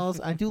anything else.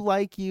 I do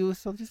like you,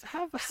 so just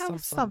have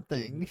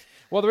something.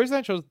 Well, the reason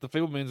I chose the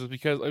Fablemans is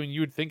because you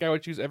would think I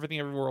would choose Everything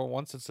Everywhere All at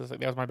Once. It's just like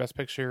that was my best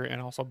picture and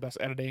also best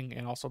editing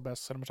and also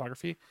best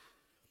cinematography.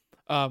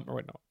 Or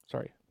wait, no,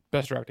 sorry,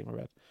 best directing. My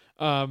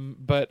bad.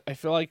 But I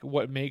feel like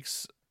what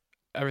makes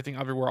Everything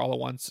Everywhere All at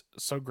Once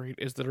so great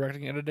is the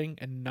directing, and editing,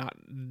 and not.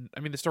 I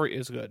mean, the story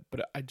is good,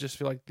 but I just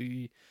feel like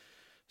the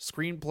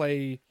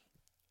screenplay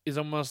is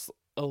almost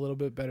a little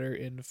bit better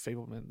in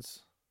Fablemans.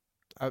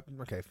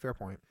 Okay, fair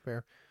point. Fair.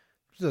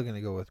 I'm still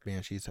gonna go with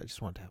Banshees. I just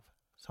want to have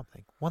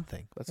something, one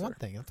thing. That's one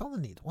fair. thing. That's all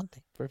I need. One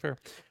thing. Very fair.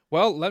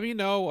 Well, let me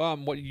know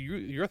what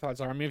your thoughts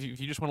are. I mean,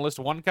 if you just want to list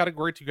one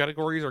category, two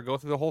categories, or go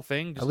through the whole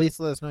thing, just, At least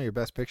let us know your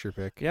best picture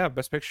pick. yeah,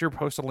 best picture.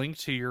 Post a link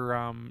to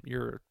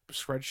your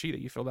spreadsheet that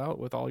you filled out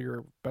with all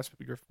your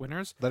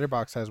winners.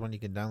 Letterboxd has one you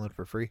can download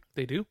for free.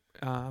 They do,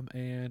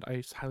 and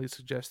I highly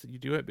suggest that you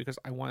do it because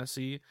I want to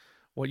see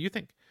what you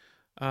think.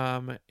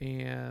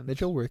 And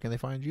Mitchell, where can they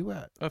find you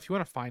at? if you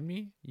want to find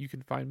me, you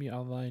can find me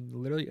online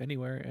literally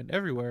anywhere and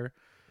everywhere,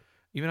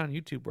 even on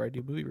YouTube where I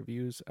do movie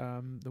reviews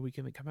the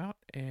weekend they come out,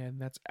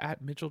 and that's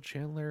at Mitchell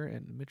Chandler,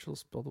 and Mitchell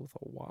spelled with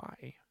a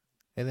Y.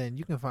 And then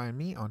you can find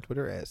me on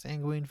Twitter at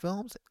Sanguine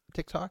Films,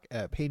 TikTok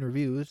at Pain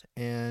Reviews,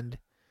 and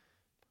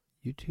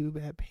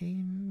YouTube at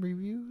Pain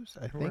Reviews,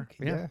 I think.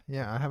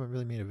 Yeah, I haven't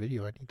really made a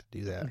video. I need to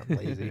do that. I'm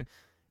lazy.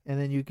 And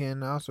then you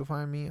can also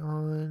find me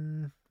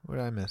on... What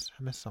did I miss?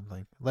 I missed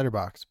something.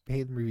 Letterboxd,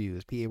 Pain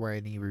Reviews,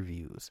 PAYNE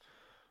Reviews.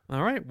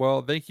 All right.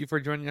 Well, thank you for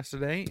joining us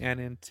today,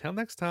 and until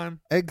next time,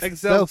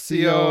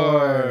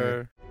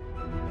 Excelsior!